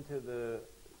move into the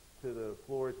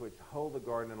floors which hold the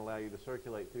garden and allow you to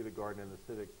circulate through the garden and the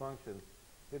civic function.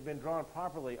 If it had been drawn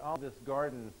properly, all this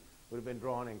garden would have been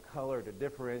drawn in color to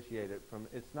differentiate it from,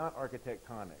 it's not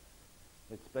architectonic.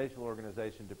 It's spatial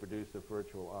organization to produce a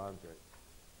virtual object.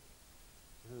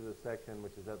 This is a section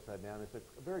which is upside down. It's a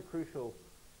very crucial,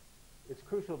 it's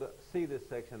crucial to see this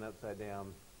section upside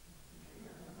down.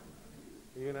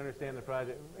 You can understand the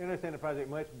project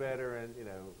much better, and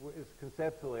it's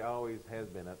conceptually always has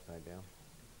been upside down.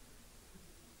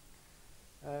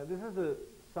 This is the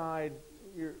side,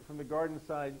 from the garden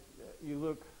side, you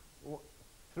look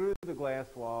through the glass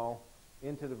wall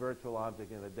into the virtual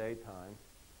object in the daytime.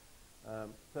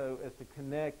 So as to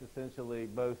connect essentially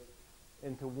both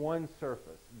into one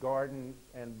surface, garden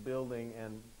and building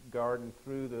and garden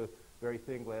through the very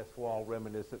thin glass wall,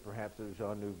 reminiscent perhaps of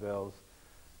Jean Nouvel's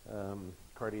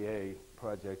Cartier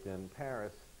project in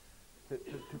Paris,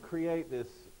 to create this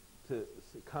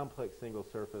complex single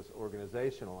surface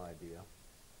organizational idea.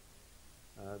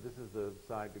 This is the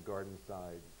side, the garden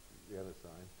side, the other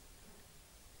side.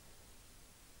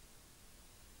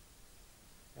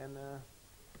 And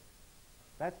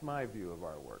that's my view of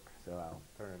our work, so I'll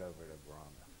turn it over to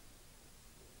Veranda.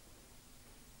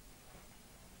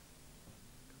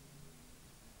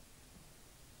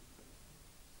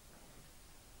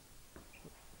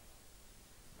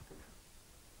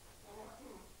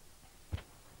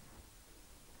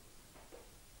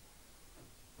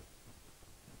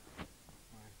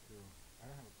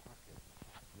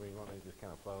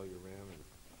 all your RAM. And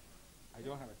I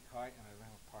don't have a tie and I don't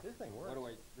have a pocket. This thing So works. What do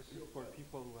I? This is for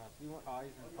people who have ties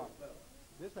and pockets.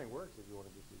 this thing works if you want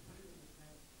to just use it.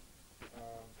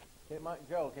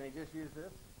 Joe, can you just use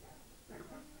this?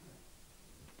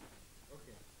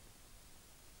 Okay.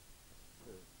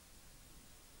 In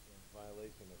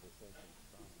violation of the sentence.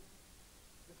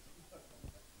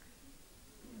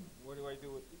 What do I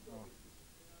do with? Oh.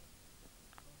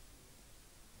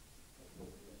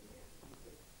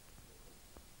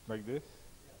 Like this?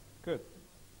 Good.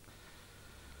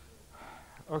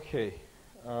 Okay.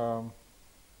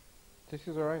 This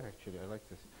is all right, actually. I like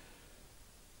this.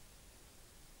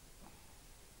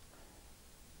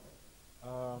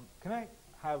 Can I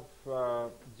have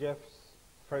Jeff's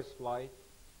first slide?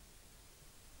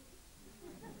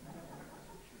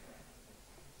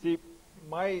 See,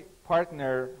 my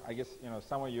partner, I guess,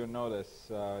 some of you know this,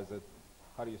 is a,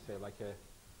 how do you say, like a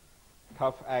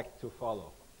tough act to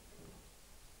follow.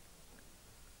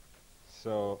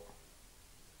 So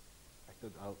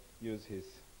I'll use his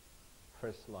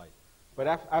first slide. But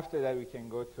after that, we can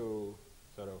go to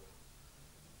sort of,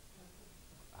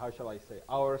 how shall I say,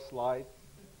 our slide.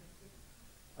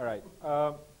 All right.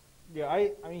 Yeah,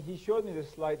 I mean, he showed me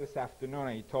this slide this afternoon,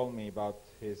 and he told me about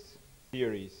his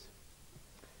theories.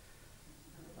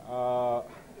 No,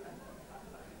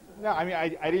 I mean,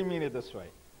 I didn't mean it this way.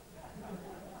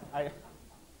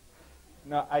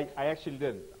 No, I actually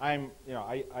didn't. I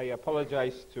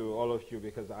apologize to all of you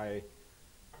because I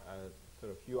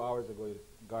sort of a few hours ago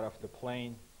got off the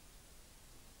plane.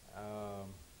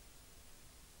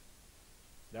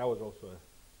 That was also a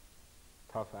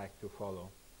tough act to follow,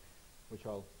 which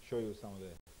I'll show you some of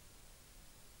the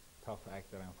tough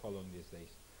act that I'm following these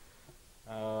days.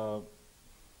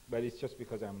 But it's just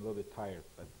because I'm a little bit tired.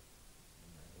 But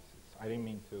I didn't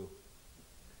mean to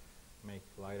make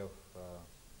light of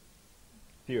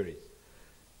theories.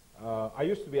 I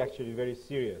used to be actually very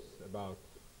serious about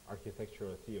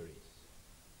architectural theories,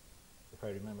 if I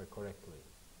remember correctly.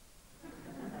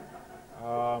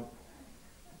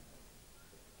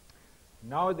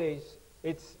 Nowadays,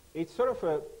 it's sort of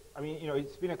a, I mean,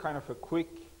 it's been a kind of a quick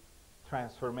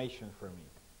transformation for me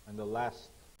in the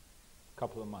last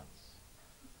couple of months.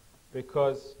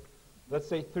 Because, let's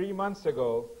say 3 months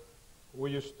ago,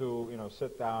 we used to,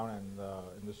 sit down and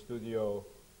in the studio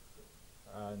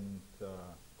and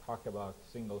talk about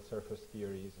single surface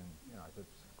theories and, just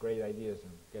great ideas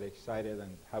and get excited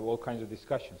and have all kinds of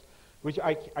discussions, which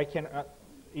I cannot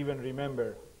even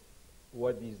remember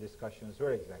what these discussions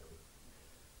were exactly.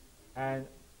 And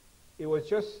it was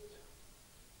just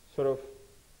sort of,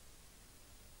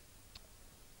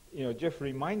 Jeff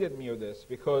reminded me of this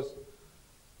because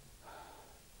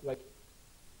like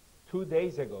 2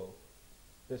 days ago,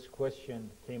 this question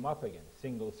came up again,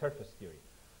 single surface theory.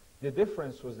 The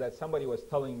difference was that somebody was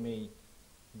telling me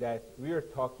that we are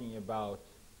talking about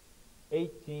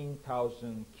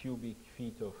 18,000 cubic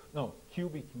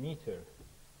meter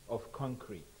of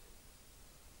concrete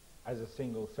as a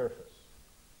single surface.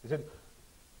 He said,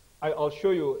 I'll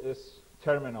show you this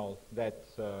terminal that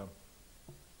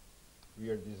we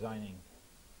are designing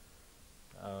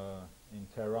in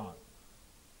Tehran.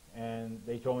 And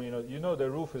they told me, the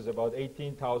roof is about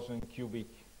 18,000 cubic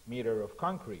meter of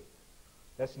concrete.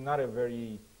 That's not a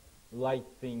very light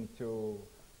thing to,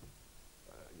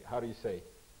 how do you say,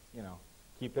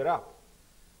 keep it up.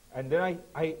 And then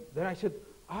I said,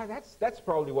 that's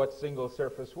probably what single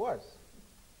surface was.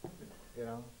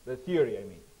 The theory, I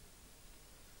mean.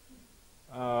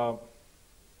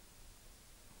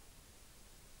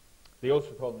 They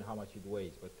also told me how much it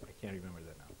weighs, but I can't remember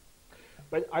that now.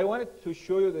 But I wanted to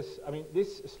show you this. I mean,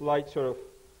 this slide sort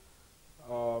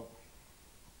of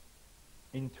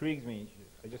intrigues me.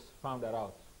 I just found that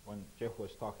out when Jeff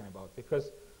was talking about,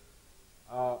 because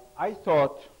I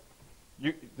thought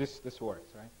this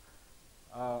works,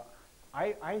 right?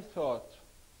 I thought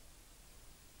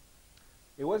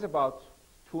it was about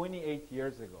 28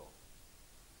 years ago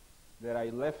that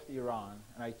I left Iran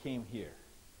and I came here,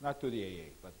 not to the AA,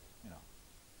 but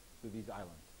to these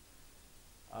islands.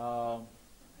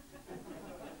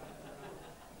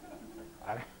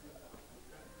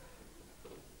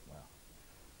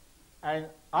 And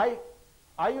I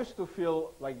used to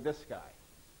feel like this guy,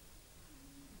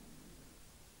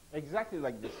 exactly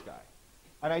like this guy.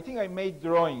 And I think I made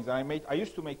drawings, and I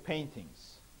used to make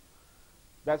paintings.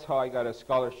 That's how I got a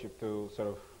scholarship to sort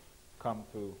of come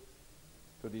to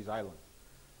these islands.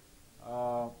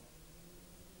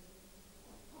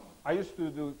 I used to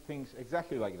do things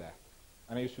exactly like that,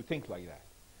 and I used to think like that.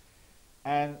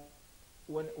 And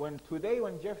when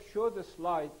Jeff showed the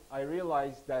slide, I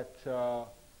realized that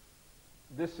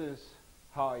this is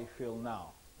how I feel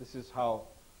now. This is how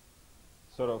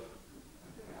sort of,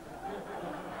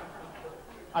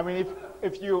 I mean,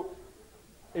 if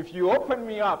you open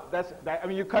me up, I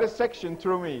mean, you cut a section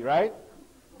through me, right?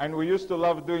 And we used to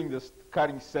love doing this,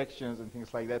 cutting sections and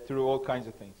things like that through all kinds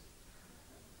of things,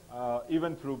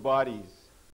 even through bodies.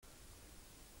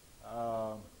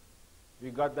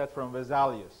 We got that from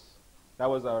Vesalius.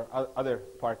 That was our other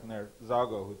partner,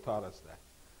 Zago, who taught us that.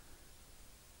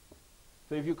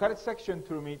 So if you cut a section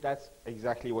through me, that's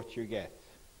exactly what you get.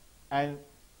 And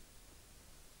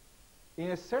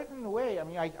in a certain way, I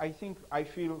mean, I think I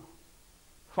feel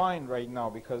fine right now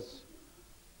because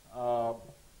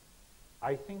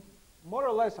I think more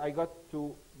or less I got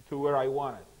to where I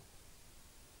wanted.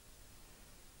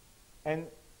 And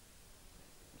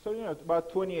so, you know, about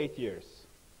 28 years,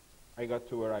 I got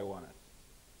to where I wanted,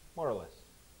 more or less.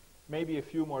 Maybe a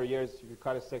few more years, if you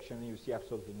cut a section and you see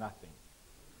absolutely nothing.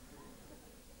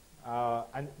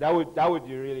 And that would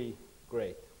be really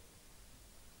great.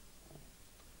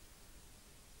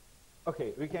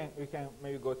 Okay, we can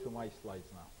maybe go to my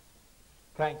slides now.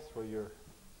 Thanks for your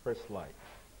first slide.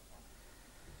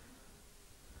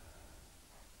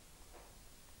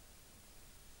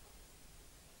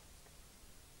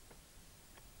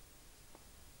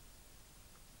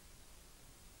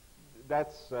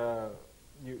 That's,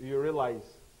 you realize,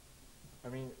 I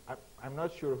mean, I'm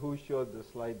not sure who showed the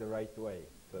slide the right way.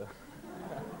 So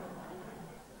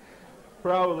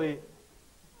probably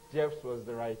Jeff's was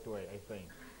the right way, I think.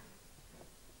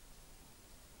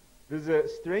 There's a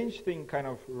strange thing kind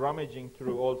of rummaging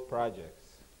through old projects.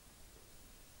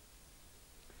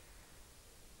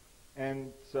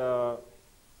 And I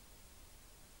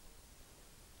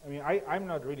mean, I'm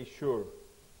not really sure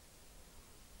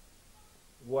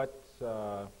what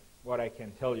I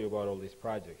can tell you about all these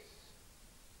projects.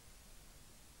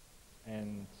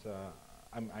 And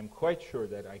I'm quite sure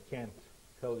that I can't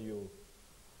tell you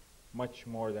much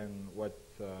more than what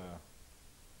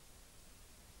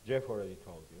Jeff already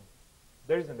told you.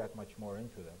 There isn't that much more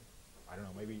into them. I don't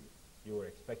know, maybe you were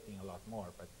expecting a lot more,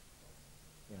 but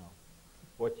you know,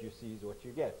 what you see is what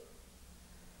you get.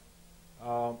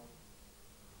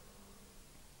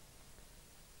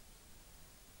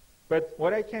 But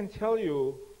what I can tell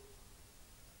you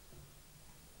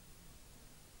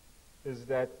is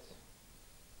that,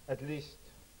 at least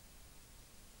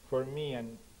for me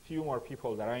and few more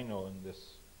people that I know in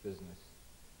this business,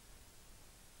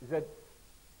 is that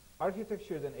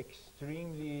architecture is an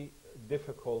extremely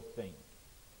difficult thing.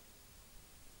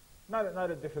 Not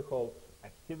a difficult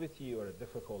activity or a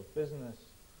difficult business,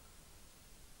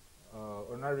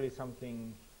 or not really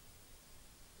something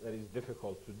that is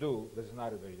difficult to do. This is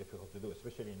not very difficult to do,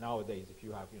 especially nowadays. If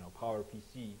you have, you know,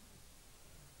 PowerPC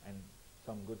and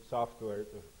some good software,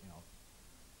 you know,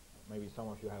 maybe some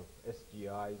of you have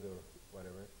SGIs or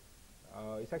whatever.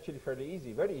 It's actually fairly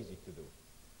easy, very easy to do.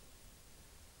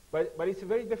 But it's a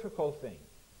very difficult thing.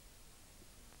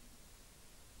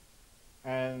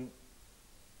 And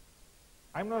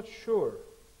I'm not sure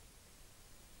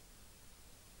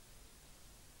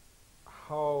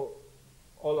how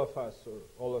all of us or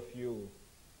all of you,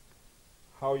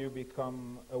 how you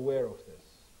become aware of this.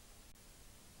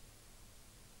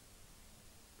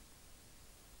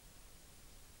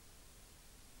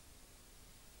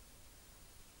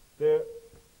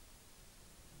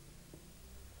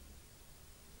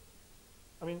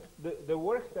 I mean, the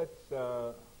work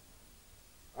that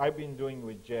I've been doing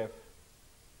with Jeff,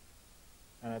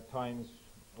 and at times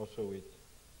also with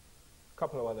a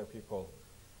couple of other people,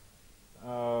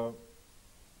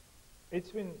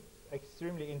 it's been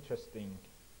extremely interesting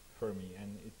for me,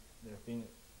 and there have been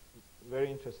very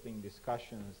interesting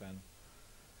discussions and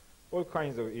all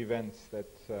kinds of events that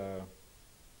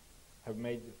have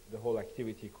made the whole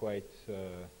activity quite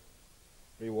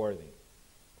rewarding.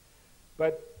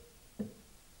 But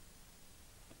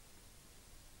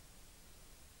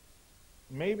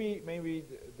maybe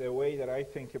the way that I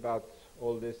think about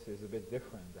all this is a bit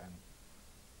different than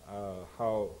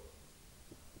how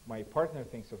my partner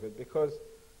thinks of it, because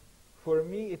for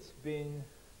me it's been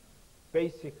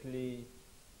basically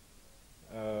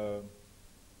a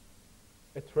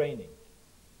training.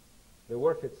 The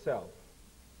work itself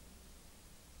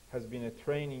has been a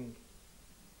training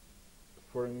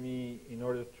for me in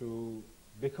order to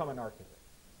become an architect.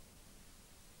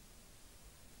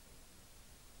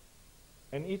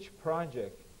 And each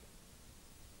project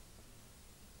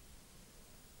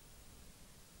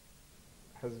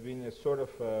has been a sort of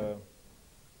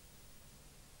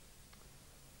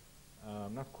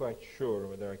I'm not quite sure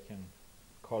whether I can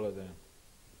call it an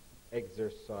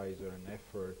exercise or an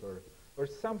effort or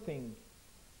something.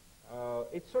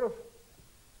 It's sort of,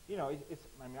 you know, it's,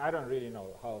 I mean, I don't really know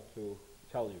how to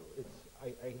tell you. It's,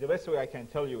 the best way I can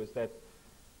tell you is that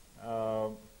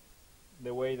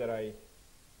the way that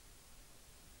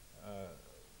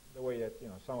you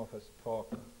know, some of us talk,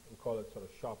 we call it sort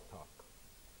of shop talk,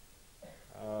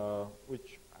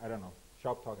 which, I don't know,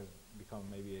 shop talk has become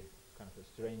maybe a kind of a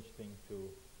strange thing to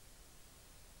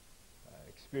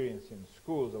experience in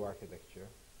schools of architecture.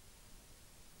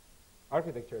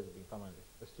 Architecture has become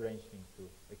a strange thing to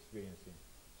experience in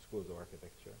schools of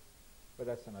architecture, but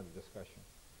that's another discussion.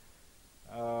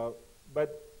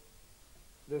 But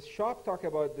the shop talk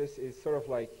about this is sort of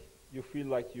like you feel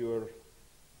like you're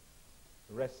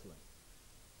wrestling.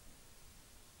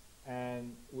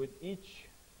 And with each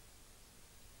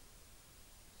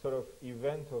sort of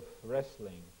event of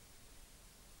wrestling,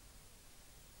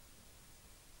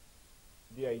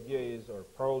 the idea is, or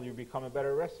probably you become a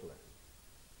better wrestler.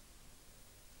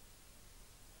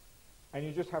 And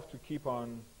you just have to keep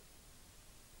on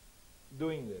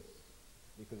doing this,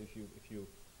 because if you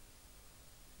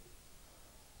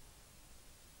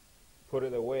put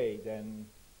it away, then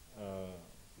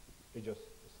it just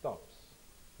stops.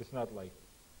 It's not like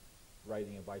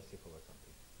riding a bicycle or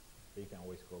something. You can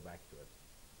always go back to it.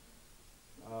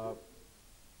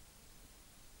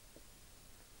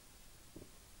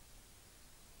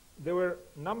 There were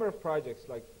a number of projects,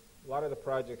 like a lot of the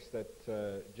projects that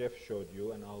Jeff showed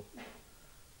you, and I'll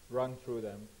run through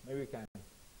them. Maybe we can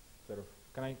sort of,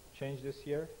 can I change this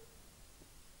here?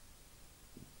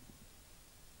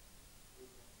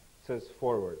 It says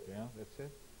forward, yeah, that's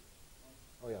it?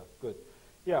 Oh yeah, good.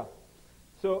 Yeah,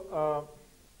 so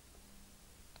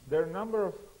there are a number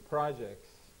of projects.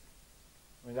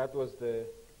 I mean, that was the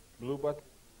blue button.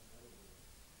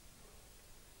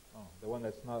 Oh, the one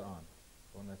that's not on.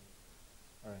 The one that,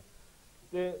 all right.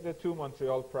 The two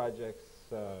Montreal projects,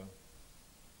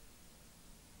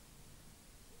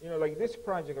 you know, like this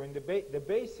project, I mean, the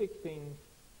basic thing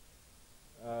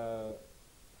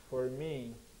for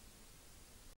me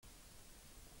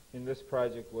in this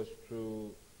project was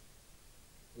to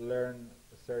learn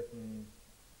a certain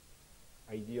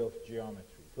idea of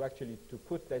geometry, to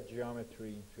put that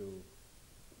geometry into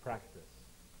practice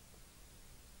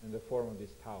in the form of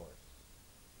these towers.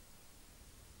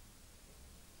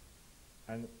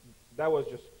 And that was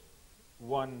just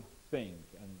one thing.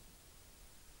 And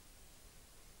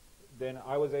then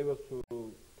I was able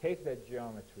to take that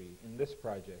geometry in this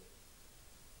project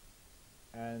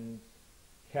and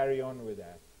carry on with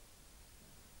that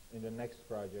in the next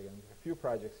project. And a few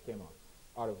projects came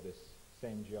out of this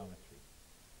same geometry.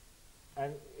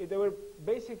 And they were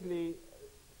basically,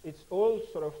 it's all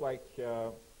sort of like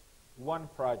one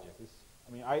project.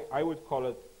 I mean, I would call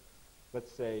it,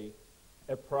 let's say,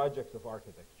 a project of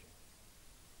architecture.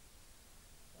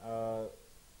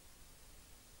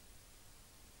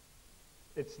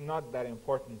 It's not that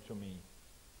important to me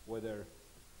whether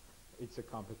it's a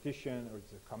competition or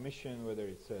it's a commission, whether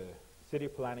it's a city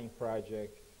planning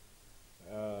project,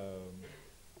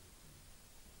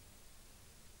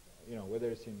 you know, whether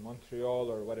it's in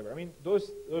Montreal or whatever. I mean,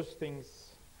 those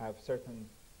things have certain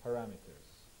parameters.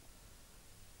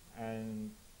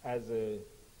 And as a,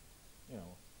 you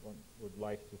know, one would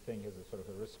like to think as a sort of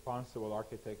a responsible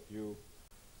architect, you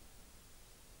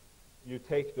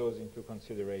take those into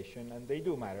consideration, and they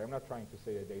do matter. I'm not trying to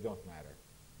say that they don't matter.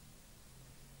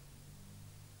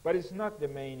 But it's not the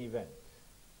main event.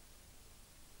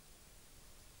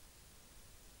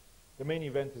 The main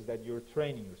event is that you're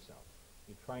training yourself.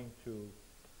 You're trying to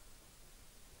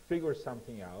figure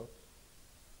something out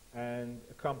and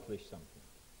accomplish something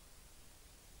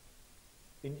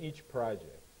in each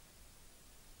project.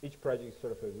 Each project is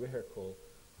sort of a vehicle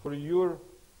for your,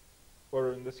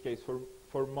 or in this case,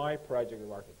 for my project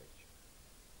of architecture.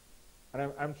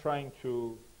 And I'm trying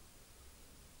to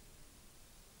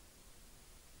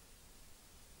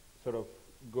sort of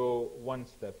go one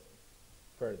step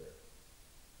further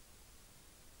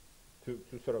to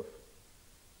sort of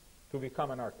to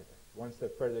become an architect, one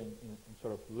step further in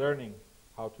sort of learning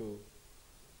how to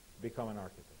become an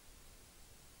architect.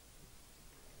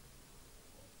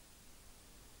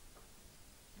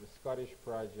 The Scottish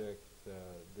project,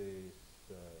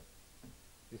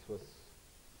 this was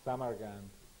Samarkand,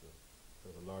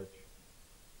 sort of a large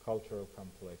cultural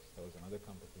complex. That was another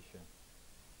competition.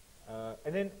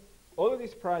 And then all of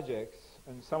these projects,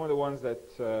 and some of the ones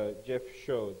that Jeff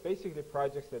showed, basically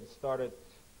projects that started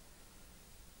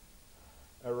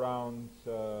around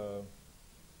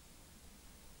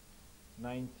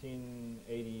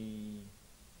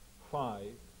 1985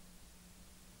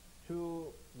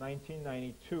 to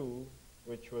 1992,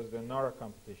 which was the NARA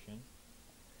competition.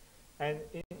 And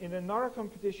in in the NARA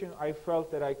competition, I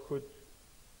felt that I could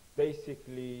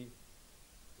basically,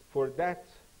 for that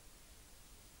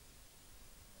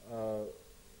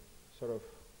sort of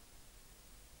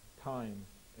time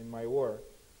in my work,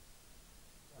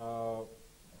 or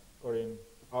in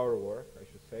our work, I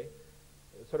should say,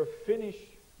 sort of finish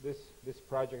this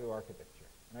project of architecture.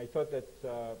 And I thought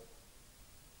that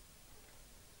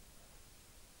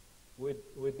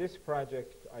with this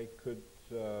project, I could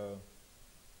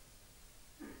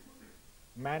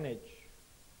manage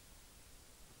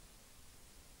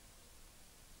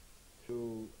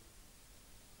to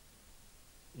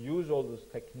use all those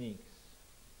techniques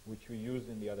which we used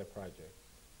in the other projects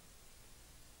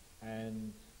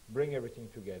and bring everything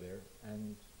together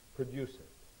and produce it.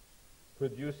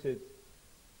 Produce it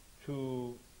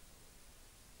to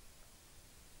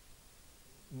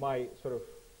my sort of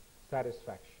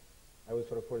satisfaction. I was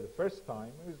sort of, for the first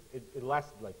time, it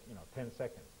lasted like, 10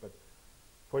 seconds, but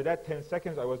for that 10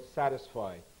 seconds I was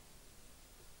satisfied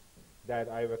that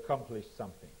I've accomplished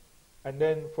something. And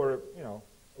then for, a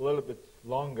little bit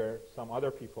longer, some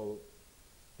other people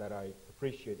that I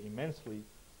appreciate immensely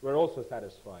were also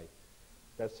satisfied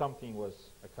that something was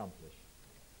accomplished.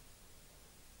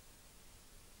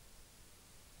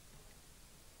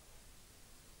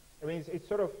 I mean, it's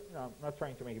sort of, I'm not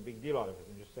trying to make a big deal out of it.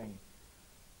 I'm just saying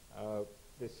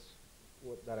this,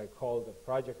 what that I call the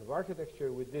project of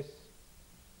architecture, with the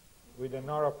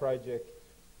NARA project,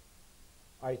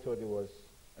 I thought it was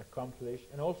accomplished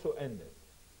and also ended.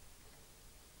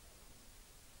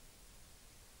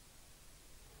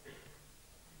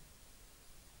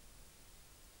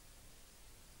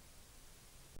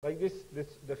 Like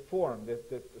the form,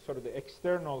 the sort of the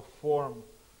external form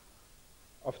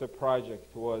of the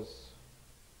project was,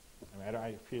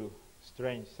 I feel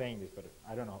strange saying this, but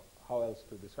I don't know how else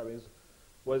to describe it,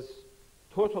 was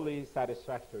totally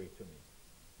satisfactory to me.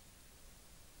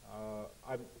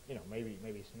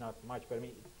 Maybe it's not much, but I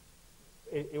mean,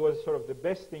 it was sort of the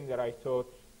best thing that I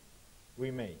thought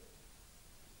we made.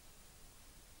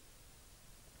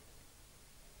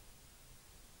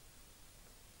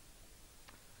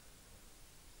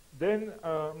 Then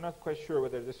I'm not quite sure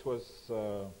whether this was,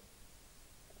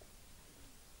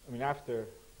 after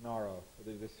NARA,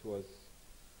 whether this was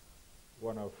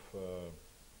one of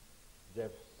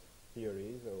Jeff's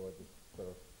theories or was it sort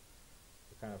of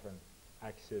kind of an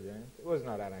accident. It was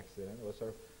not an accident.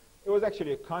 It was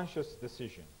actually a conscious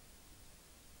decision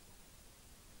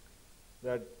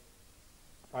that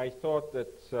I thought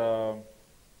that,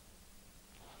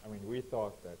 we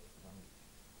thought that,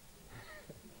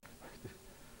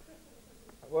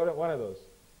 one of those,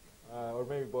 or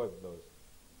maybe both of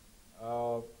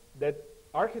those, that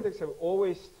architects have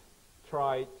always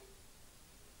tried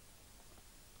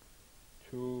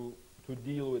to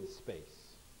deal with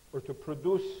space or to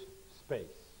produce space.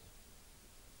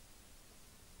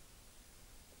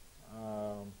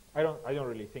 I don't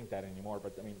really think that anymore,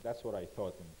 but that's what I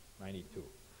thought in '92.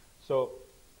 So,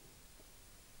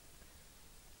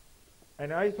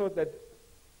 and I thought that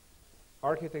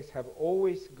architects have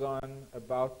always gone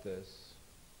about this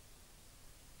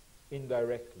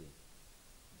indirectly.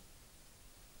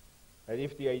 And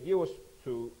if the idea was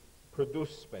to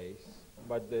produce space,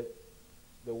 but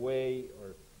the way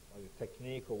or the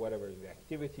technique or whatever, the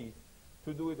activity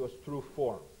to do it was through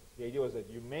form. The idea was that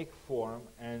you make form,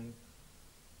 and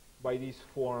by these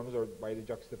forms or by the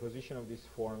juxtaposition of these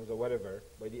forms or whatever,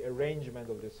 by the arrangement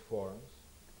of these forms,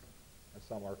 as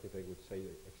some architect would say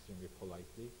extremely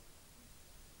politely,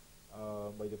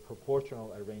 by the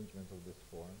proportional arrangement of these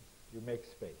forms, you make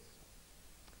space.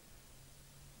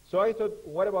 So I thought,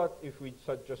 what about if we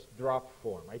just drop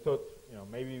form? I thought,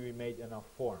 maybe we made enough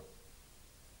form.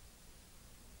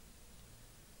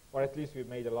 Or at least we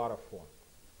made a lot of form.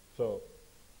 So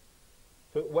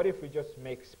what if we just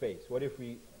make space? What if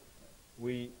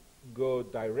we go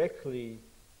directly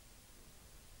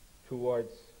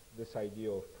towards this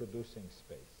idea of producing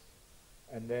space?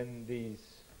 And then these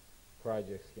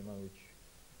projects, which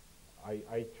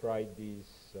I tried these,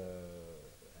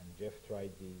 and Jeff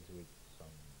tried these with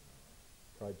some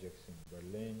projects in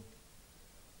Berlin.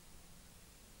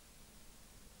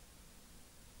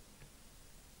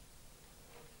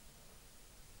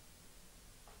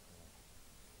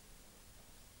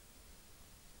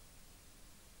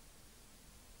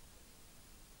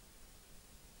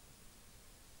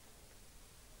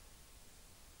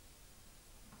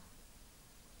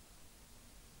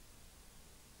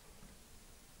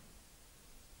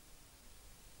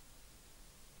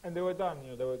 And they were done,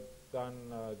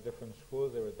 different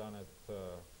schools. They were done at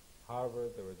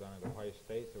Harvard, they were done at Ohio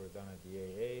State, they were done at the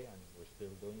AA, and we're still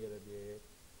doing it at the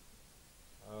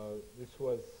This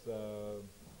was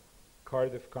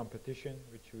Cardiff competition,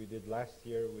 which we did last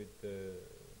year with the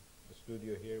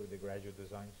studio here, with the graduate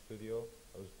design studio.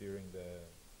 That was during the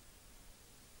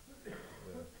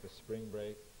spring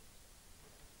break.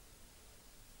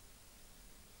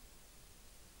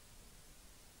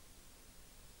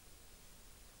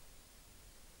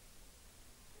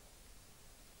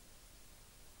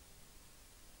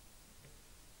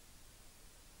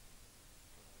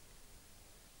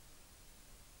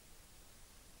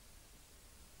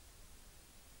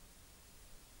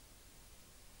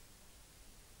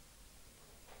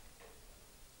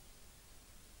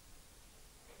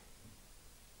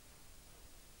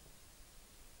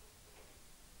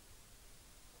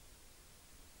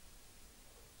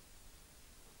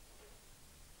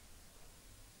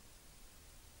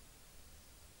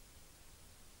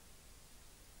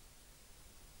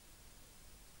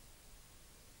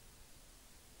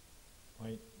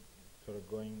 Sort of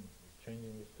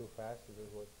changing this too fast? Is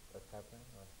this what's happening,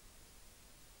 or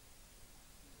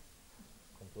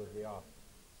completely off?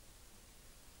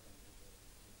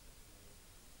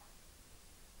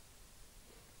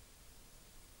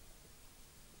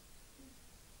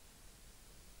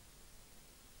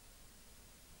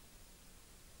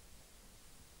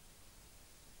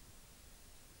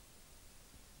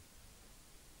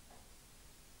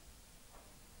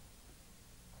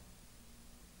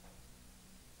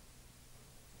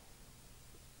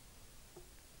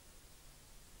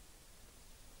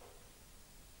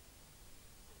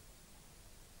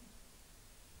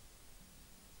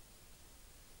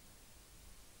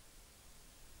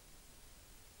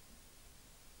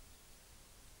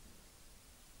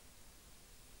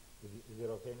 Is it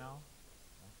okay now?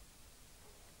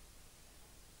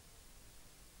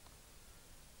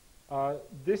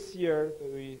 This year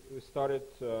we started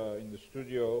in the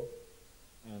studio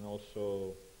and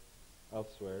also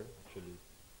elsewhere, actually,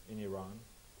 in Iran.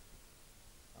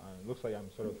 It looks like I'm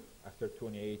sort of, after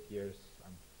 28 years,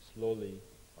 I'm slowly,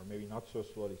 or maybe not so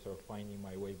slowly, sort of finding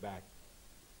my way back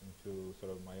into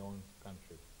sort of my own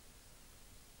country.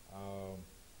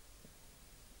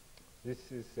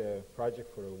 This is a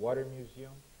project for a water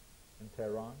museum in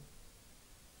Tehran.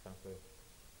 Kind of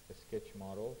a sketch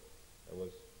model that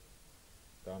was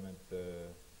done at the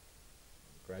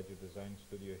graduate design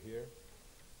studio here.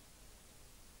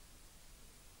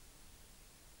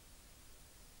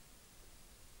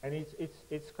 And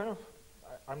it's kind of,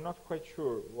 I'm not quite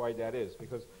sure why that is,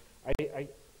 because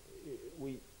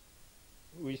we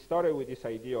started with this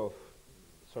idea of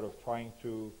sort of trying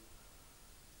to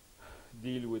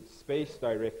deal with space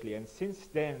directly, and since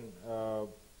then all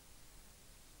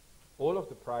of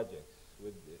the projects,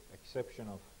 with the exception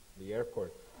of the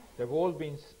airport, they've all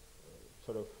been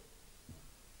sort of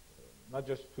not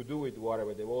just to do with water,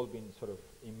 but they've all been sort of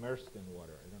immersed in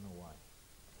water. I don't know why.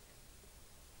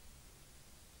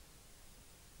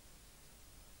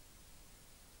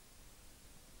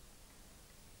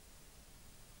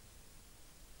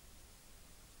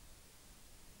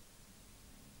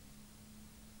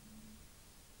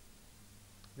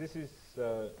 This is,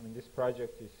 I mean, this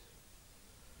project is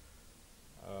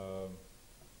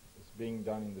being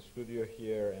done in the studio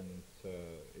here, and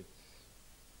it's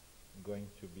going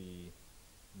to be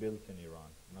built in Iran.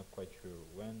 Not quite sure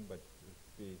when, but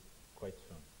it'll be quite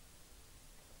soon.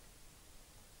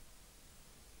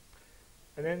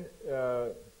 And then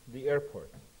the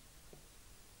airport.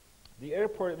 The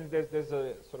airport, I mean, there's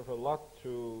a sort of a lot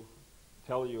to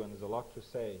tell you, and there's a lot to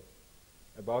say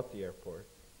about the airport.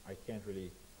 I can't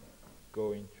really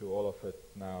go into all of it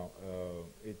now.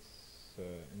 It's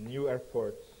a new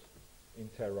airport in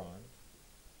Tehran.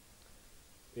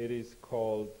 It is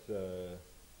called the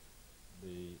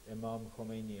Imam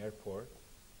Khomeini Airport.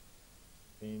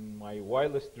 In my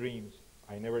wildest dreams,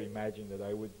 I never imagined that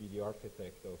I would be the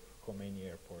architect of Khomeini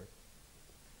Airport.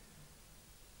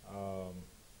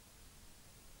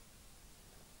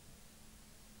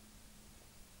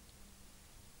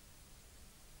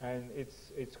 And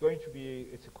it's going to be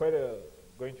quite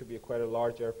a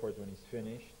large airport when it's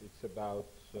finished. It's about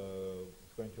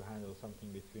it's going to handle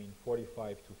something between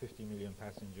 45 to 50 million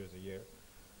passengers a year.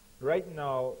 Right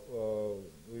now,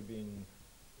 we've been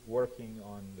working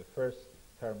on the first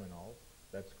terminal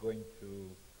that's going to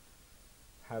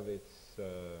have its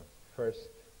first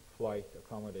flight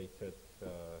accommodated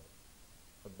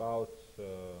about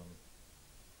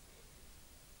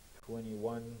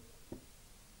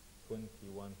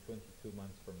 22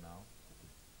 months from now.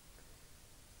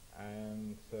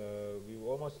 And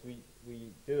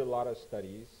we did a lot of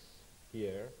studies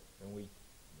here, and we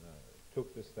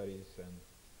took the studies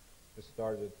and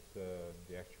started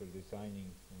the actual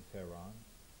designing in Tehran.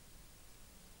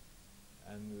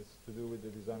 and it's to do with the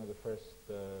design of the first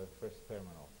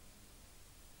terminal.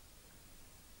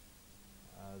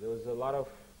 There was a lot of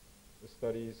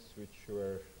studies which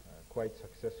were quite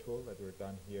successful that were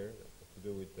done here that had to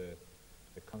do with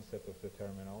the concept of the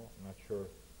terminal. I'm not sure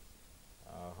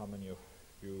how many of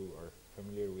you are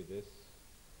familiar with this,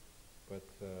 but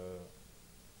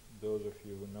those of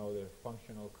you who know the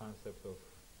functional concept of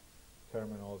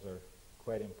terminals are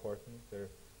quite important. They're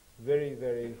very,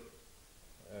 very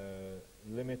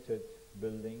limited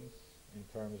buildings in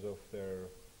terms of their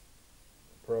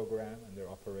program and their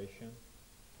operation.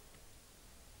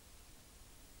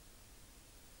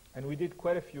 And we did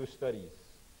quite a few studies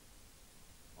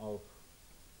of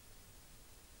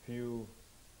few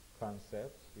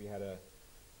concepts. We had a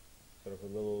sort of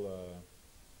a little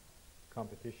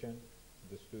competition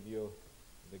in the studio,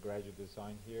 the graduate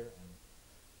design here, and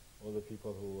all the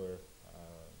people who were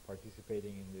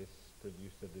participating in this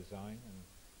produced a design,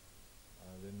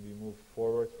 and then we moved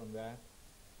forward from that.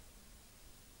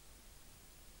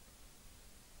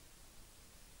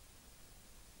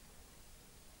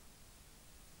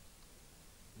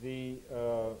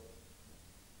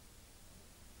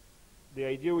 The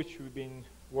idea which we've been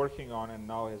working on and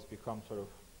now has become sort of,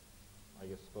 I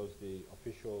guess, suppose the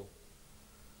official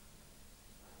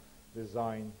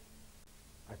design,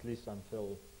 at least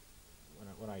until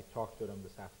when I talked to them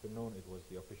this afternoon, it was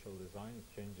the official design.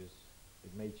 It changes,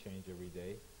 it may change every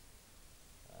day.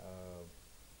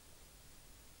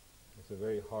 It's a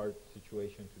very hard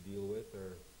situation to deal with. There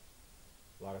are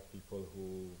a lot of people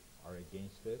who are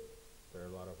against it. There are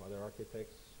a lot of other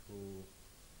architects who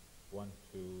want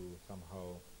to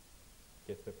somehow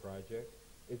get the project.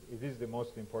 It is the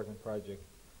most important project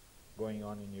going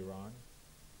on in Iran.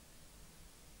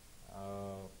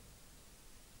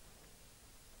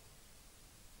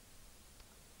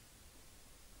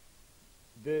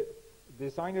 The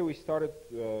design that we started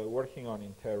working on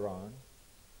in Tehran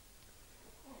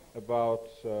about,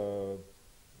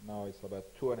 now it's about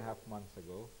 2.5 months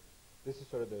ago. This is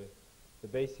sort of the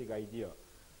basic idea.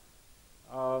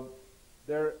 I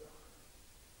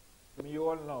mean, you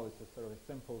all know it's a sort of a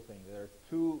simple thing. There are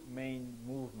two main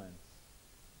movements.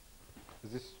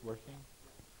 Is this working?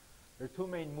 There are two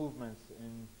main movements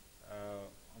in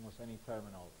almost any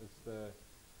terminal. It's the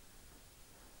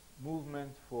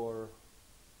movement for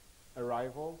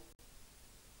arrival,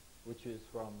 which is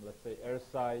from, let's say,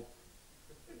 airside.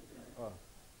 Oh,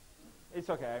 it's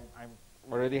okay. I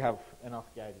already have enough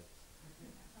gadgets.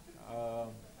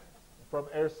 From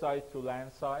airside to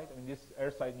landside. I mean, this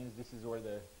airside means this is where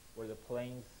the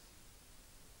planes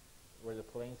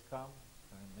come.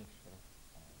 Make sure.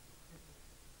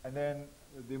 And then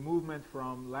the movement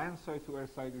from landside to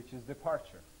airside, which is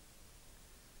departure.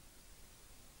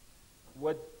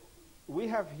 What we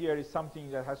have here is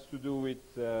something that has to do with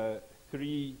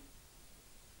three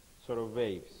sort of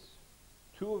waves.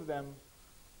 Two of them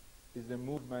is the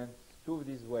movement. Two of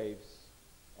these waves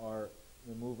are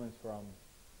the movement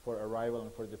for arrival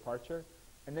and for departure.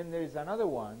 And then there is another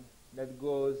one that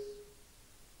goes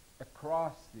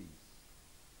across these,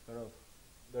 sort of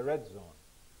the red zone.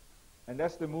 And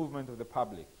that's the movement of the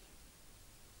public.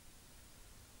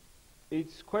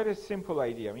 It's quite a simple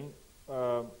idea. I mean,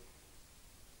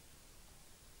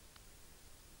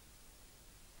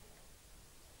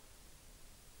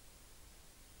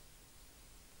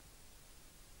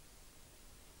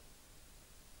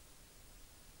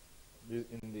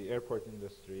 in the airport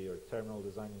industry or terminal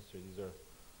design industry, these are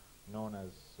known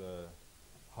as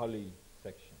Holly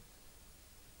sections.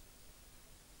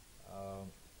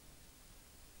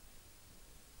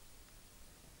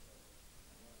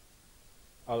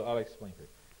 I'll explain it.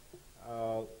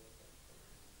 What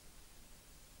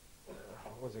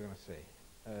was I going to say?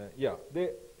 Yeah,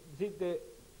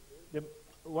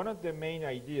 one of the main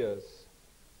ideas,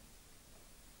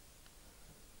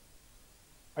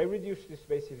 I reduced this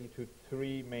basically to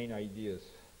three main ideas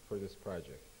for this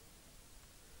project.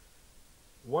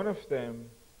 One of them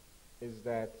is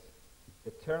that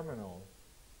a terminal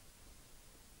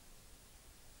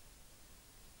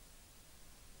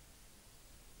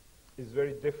is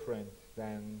very different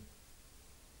than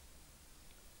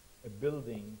a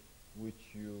building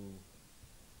which you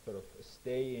sort of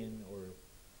stay in, or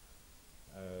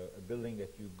a building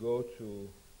that you go to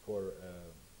for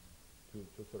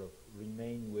to sort of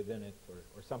remain within it,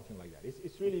 or something like that.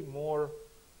 It's really more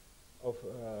of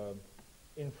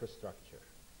infrastructure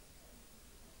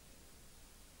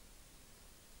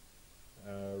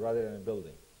rather than a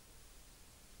building.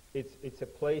 It's a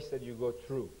place that you go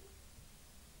through.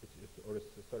 Or it's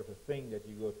a sort of a thing that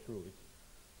you go through.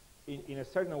 In a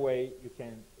certain way, you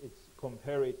can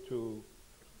compare it to,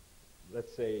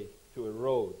 let's say, to a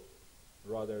road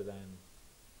rather than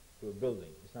to a building.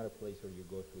 It's not a place where you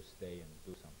go to stay and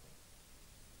do something.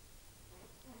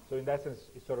 So in that sense,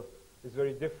 it's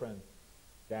very different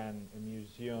than a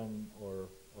museum or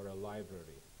a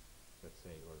library, let's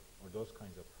say, or those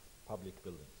kinds of public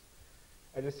buildings.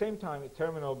 At the same time, a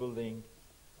terminal building,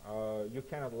 you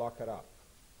cannot lock it up.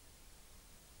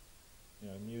 You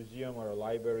know, a museum or a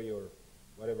library or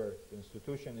whatever the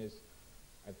institution is,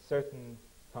 at certain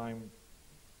time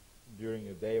during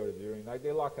the day or during the night,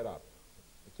 they lock it up.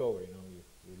 It's over, you know,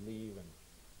 you leave and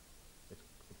it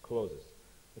closes.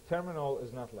 The terminal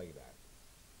is not like that.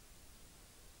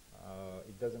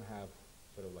 It doesn't have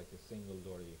sort of like a single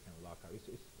door that you can lock up. It's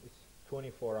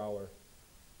 24-hour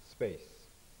space.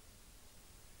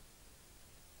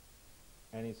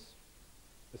 And it's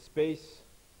a space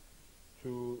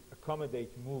to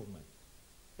accommodate movement,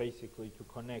 basically to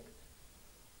connect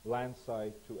land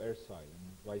side to air side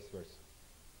and vice versa.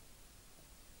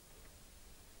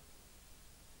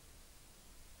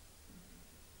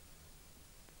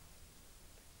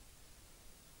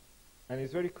 And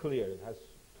it's very clear, it has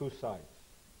two sides,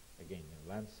 again, the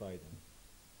land side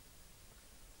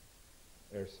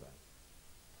and air side.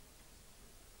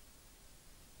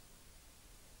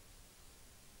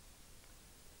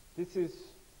 This is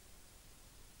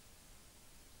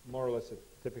more or less a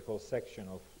typical section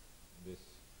of this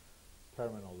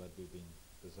terminal that we've been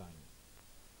designing.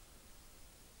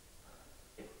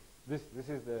 This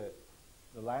is the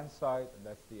land side, and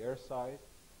that's the air side.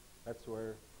 That's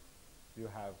where you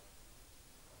have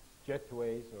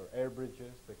jetways or air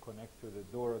bridges that connect to the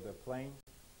door of the plane.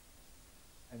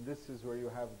 And this is where you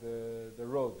have the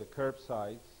road, the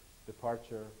curbsides,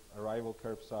 departure, arrival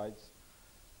curbsides,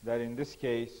 that in this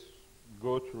case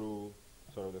go through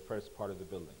sort of the first part of the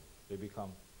building. They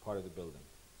become part of the building.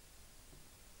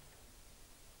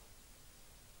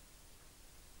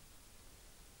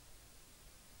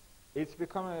 It's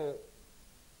become a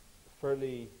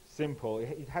fairly simple,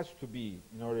 it has to be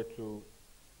in order to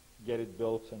get it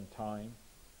built in time,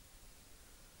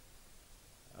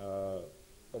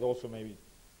 but also maybe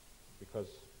because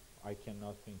I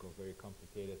cannot think of very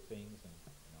complicated things, and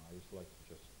I just like to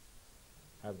just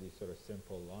have these sort of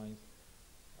simple lines.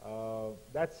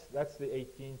 That's the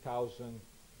 18,000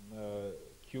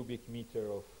 cubic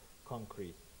meter of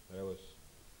concrete that I was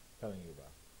telling you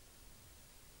about.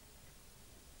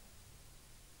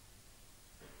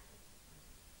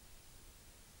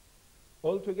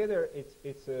 Altogether, it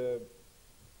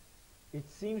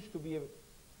seems to be a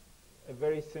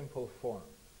very simple form,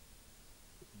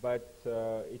 but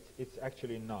it's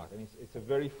actually not, and it's a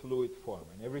very fluid form.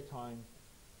 And every time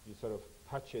you sort of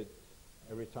touch it,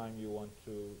 every time you want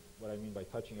to, what I mean by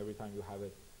touching, every time you have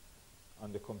it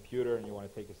on the computer and you want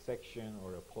to take a section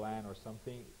or a plan or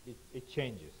something, it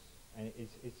changes, and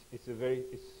it's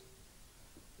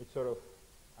sort of,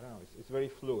 I don't know, it's very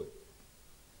fluid.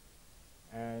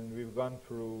 And we've gone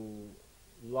through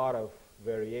a lot of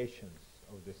variations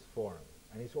of this form,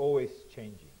 and it's always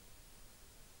changing.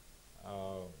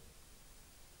 I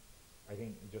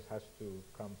think it just has to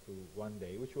come to one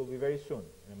day, which will be very soon,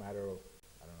 in a matter of,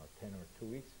 I don't know, 10 or 2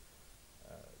 weeks,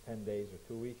 10 days or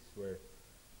 2 weeks, where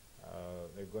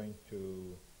they're going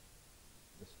to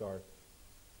start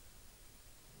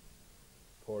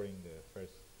pouring the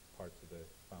first parts of the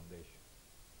foundation.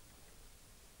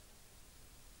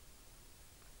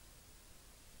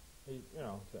 You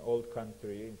know, it's an old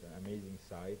country, it's an amazing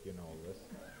site, you know all this.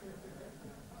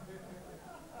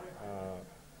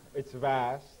 It's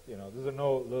vast, you know, there's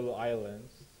no little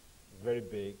islands. It's very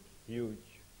big,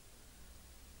 huge.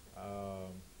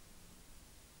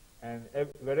 And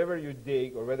wherever you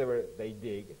dig, or wherever they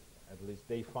dig, at least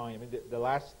they find, I mean, the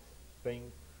last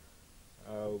thing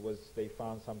was they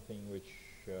found something which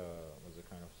was a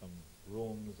kind of some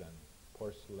rooms and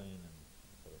porcelain and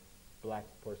sort of black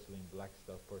porcelain, black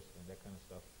stuff, porcelain, that kind of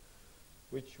stuff,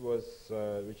 which was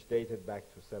which dated back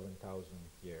to 7,000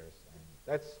 years. And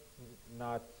that's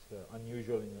not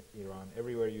unusual in Iran.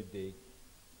 Everywhere you dig,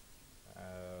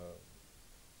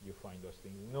 you find those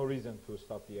things. No reason to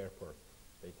stop the airport,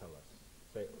 they tell us.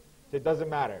 So it doesn't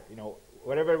matter, you know,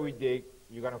 wherever we dig,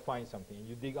 you're going to find something. And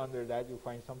you dig under that, you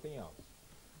find something else.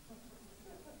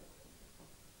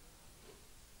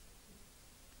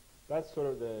 That's sort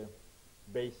of the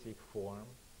basic form.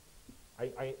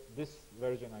 This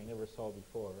version I never saw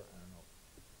before. I don't know.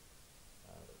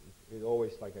 It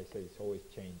always, like I say, it always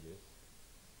changes.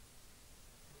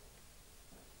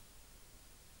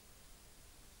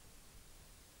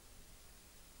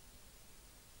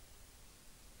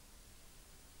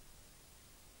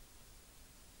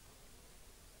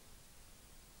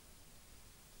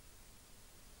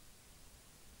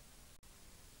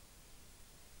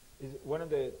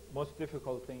 most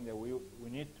difficult thing that we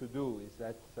need to do is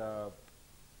that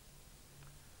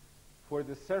for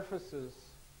the surfaces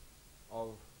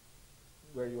of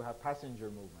where you have passenger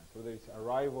movement, whether it's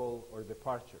arrival or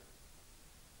departure,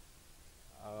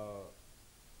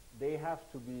 they have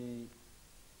to be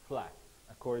flat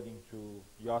according to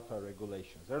IATA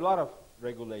regulations. There are a lot of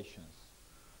regulations.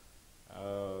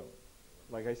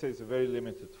 Like I said, it's a very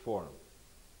limited form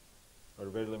or a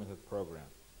very limited program.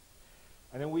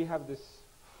 And then we have this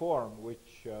form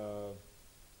which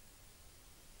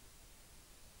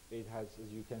it has,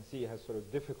 as you can see, has sort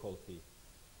of difficulty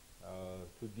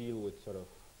to deal with sort of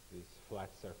these flat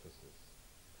surfaces.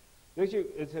 Actually,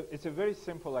 it's a very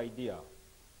simple idea.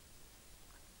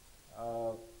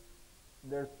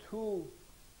 There are two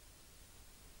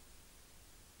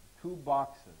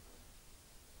boxes,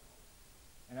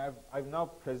 and I've now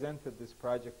presented this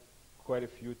project quite a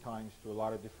few times to a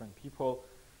lot of different people,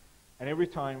 and every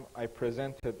time I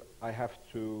present it, I have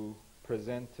to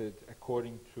present it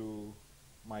according to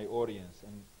my audience,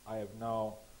 and I have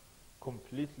now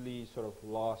completely sort of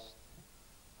lost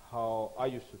how I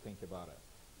used to think about it.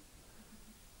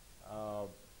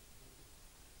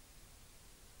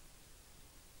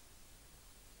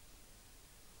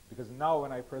 Because now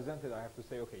when I present it, I have to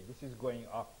say, okay, this is going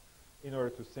up in order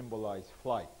to symbolize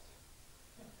flight.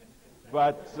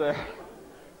 But,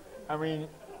 I mean,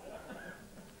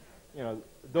 you know,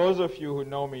 those of you who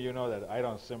know me, you know that I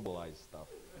don't symbolize stuff.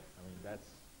 I mean, that's,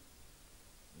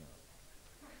 you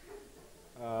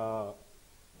know.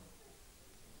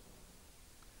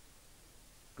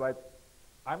 But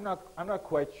I'm not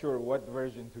quite sure what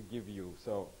version to give you,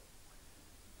 so,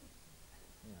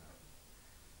 you know.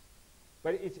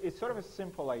 But it's sort of a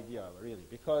simple idea, really,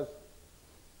 because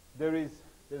there's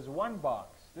one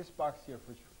box, this box here,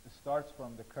 which starts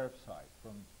from the curb side,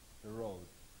 from the road,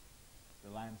 the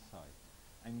land side,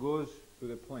 and goes to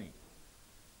the plane.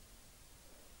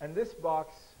 And this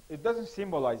box, it doesn't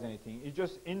symbolize anything. It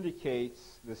just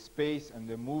indicates the space and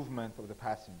the movement of the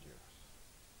passengers.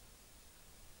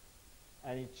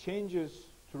 And it changes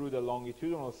through the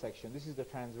longitudinal section. This is the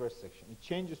transverse section. It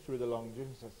changes through the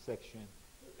longitudinal section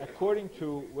according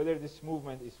to whether this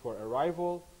movement is for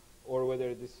arrival or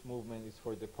whether this movement is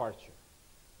for departure.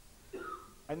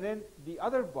 And then the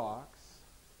other box,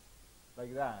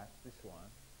 like that, this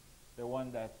one, the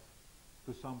one that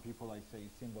to some people I say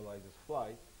symbolizes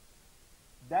flight,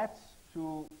 that's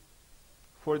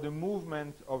for the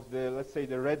movement of the, let's say,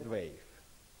 the red wave.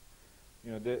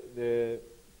 You know,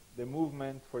 the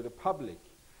movement for the public.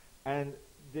 And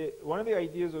one of the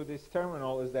ideas of this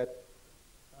terminal is that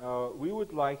we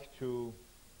would like to,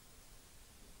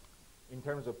 in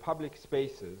terms of public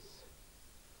spaces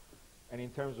and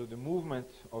in terms of the movement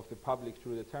of the public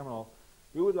through the terminal,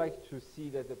 we would like to see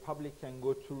that the public can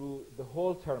go through the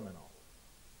whole terminal,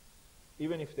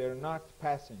 even if they're not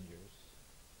passengers,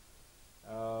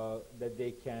 that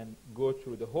they can go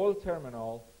through the whole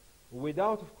terminal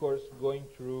without, of course, going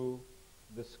through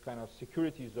this kind of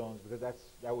security zones, because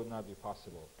that would not be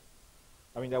possible.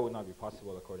 I mean, that would not be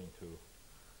possible according to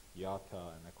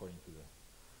IATA and according to the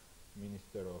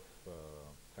Minister of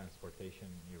Transportation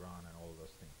in Iran and all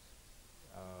those things.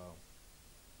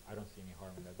 I don't see any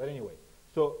harm in that. But anyway,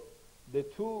 so the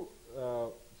two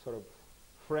sort of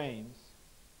frames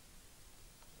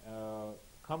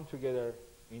come together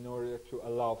in order to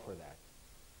allow for that.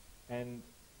 And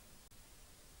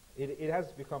it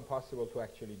has become possible to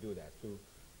actually do that, to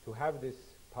have these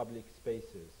public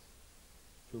spaces,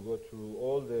 to go through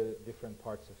all the different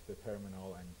parts of the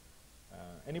terminal, and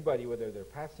anybody, whether they're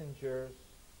passengers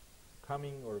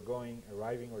coming or going,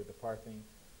 arriving or departing,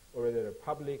 or whether they're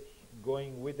public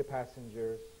going with the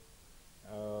passengers,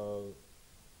 the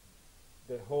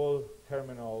whole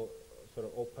terminal sort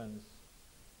of opens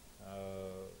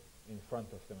in front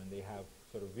of them, and they have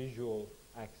sort of visual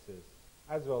access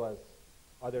as well as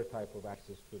other type of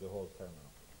access to the whole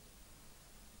terminal.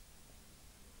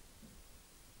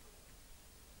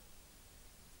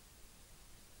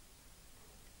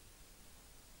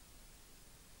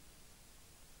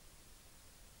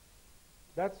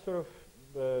 That's sort of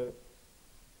the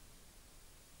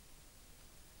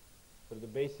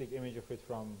basic image of it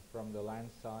from the land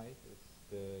side.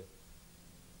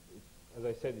 As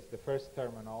I said, it's the first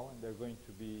terminal, and there are going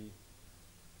to be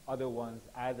other ones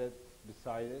added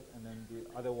beside it, and then the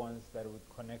other ones that would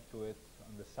connect to it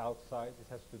on the south side. This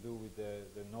has to do with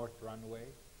the north runway.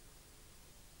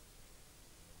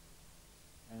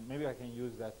 And maybe I can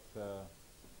use that.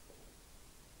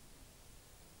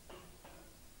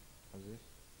 How's this?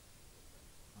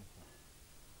 Okay.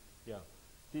 Yeah.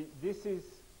 See, this is,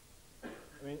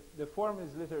 I mean, the form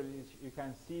is literally, you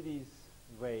can see these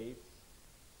waves,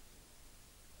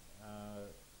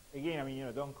 Again, I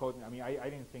mean, don't quote me. I mean, I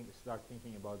didn't start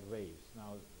thinking about waves.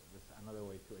 Now, that's another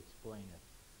way to explain it.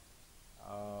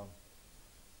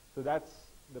 So that's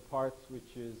the part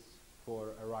which is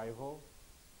for arrival.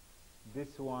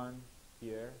 This one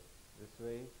here, this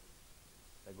wave,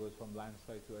 that goes from land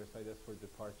side to air side, that's for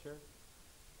departure.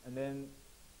 And then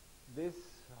this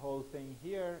whole thing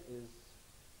here is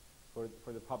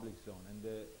for the public zone. And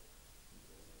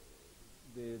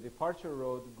the departure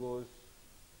road goes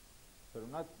sort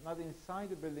of not inside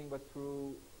the building, but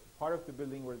through part of the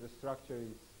building where the structure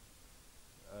is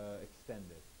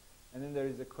extended. And then there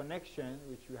is a connection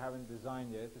which we haven't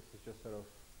designed yet. This is just sort of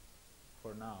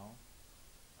for now.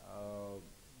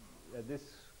 This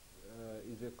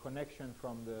is a connection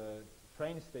from the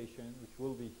train station, which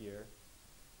will be here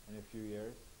in a few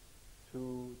years,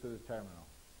 to the terminal.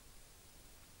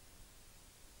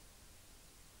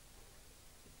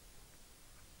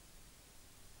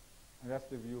 And that's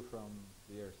the view from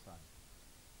the air side.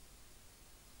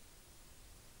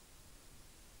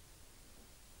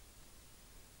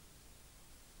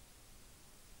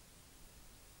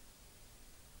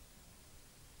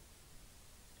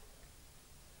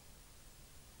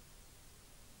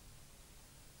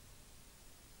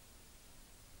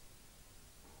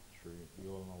 Sure,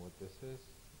 you all know what this is.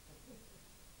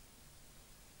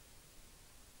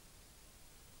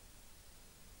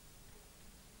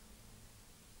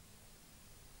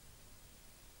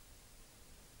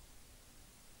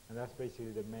 And that's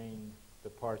basically the main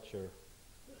departure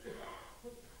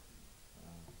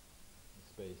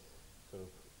space, sort of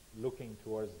looking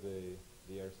towards the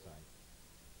air side.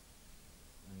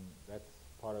 And that's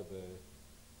part of the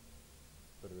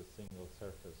sort of a single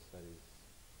surface that is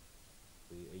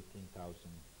the 18,000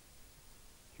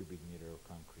 cubic meter of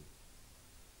concrete.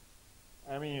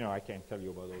 I mean, I can't tell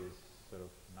you about all these sort of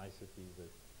niceties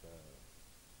that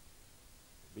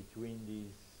between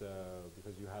these,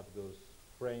 because you have those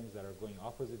frames that are going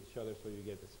opposite each other, so you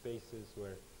get the spaces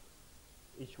where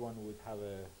each one would have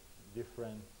a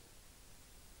different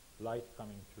light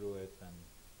coming through it and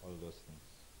all those things.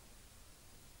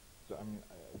 So I mean,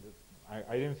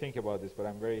 I didn't think about this, but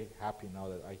I'm very happy now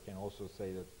that I can also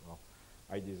say that, well,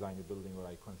 I designed a building where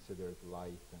I considered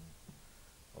light and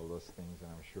all those things, and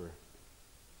I'm sure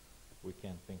we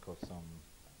can think of some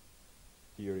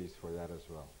theories for that as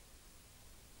well.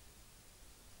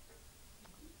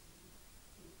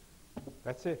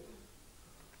 That's it.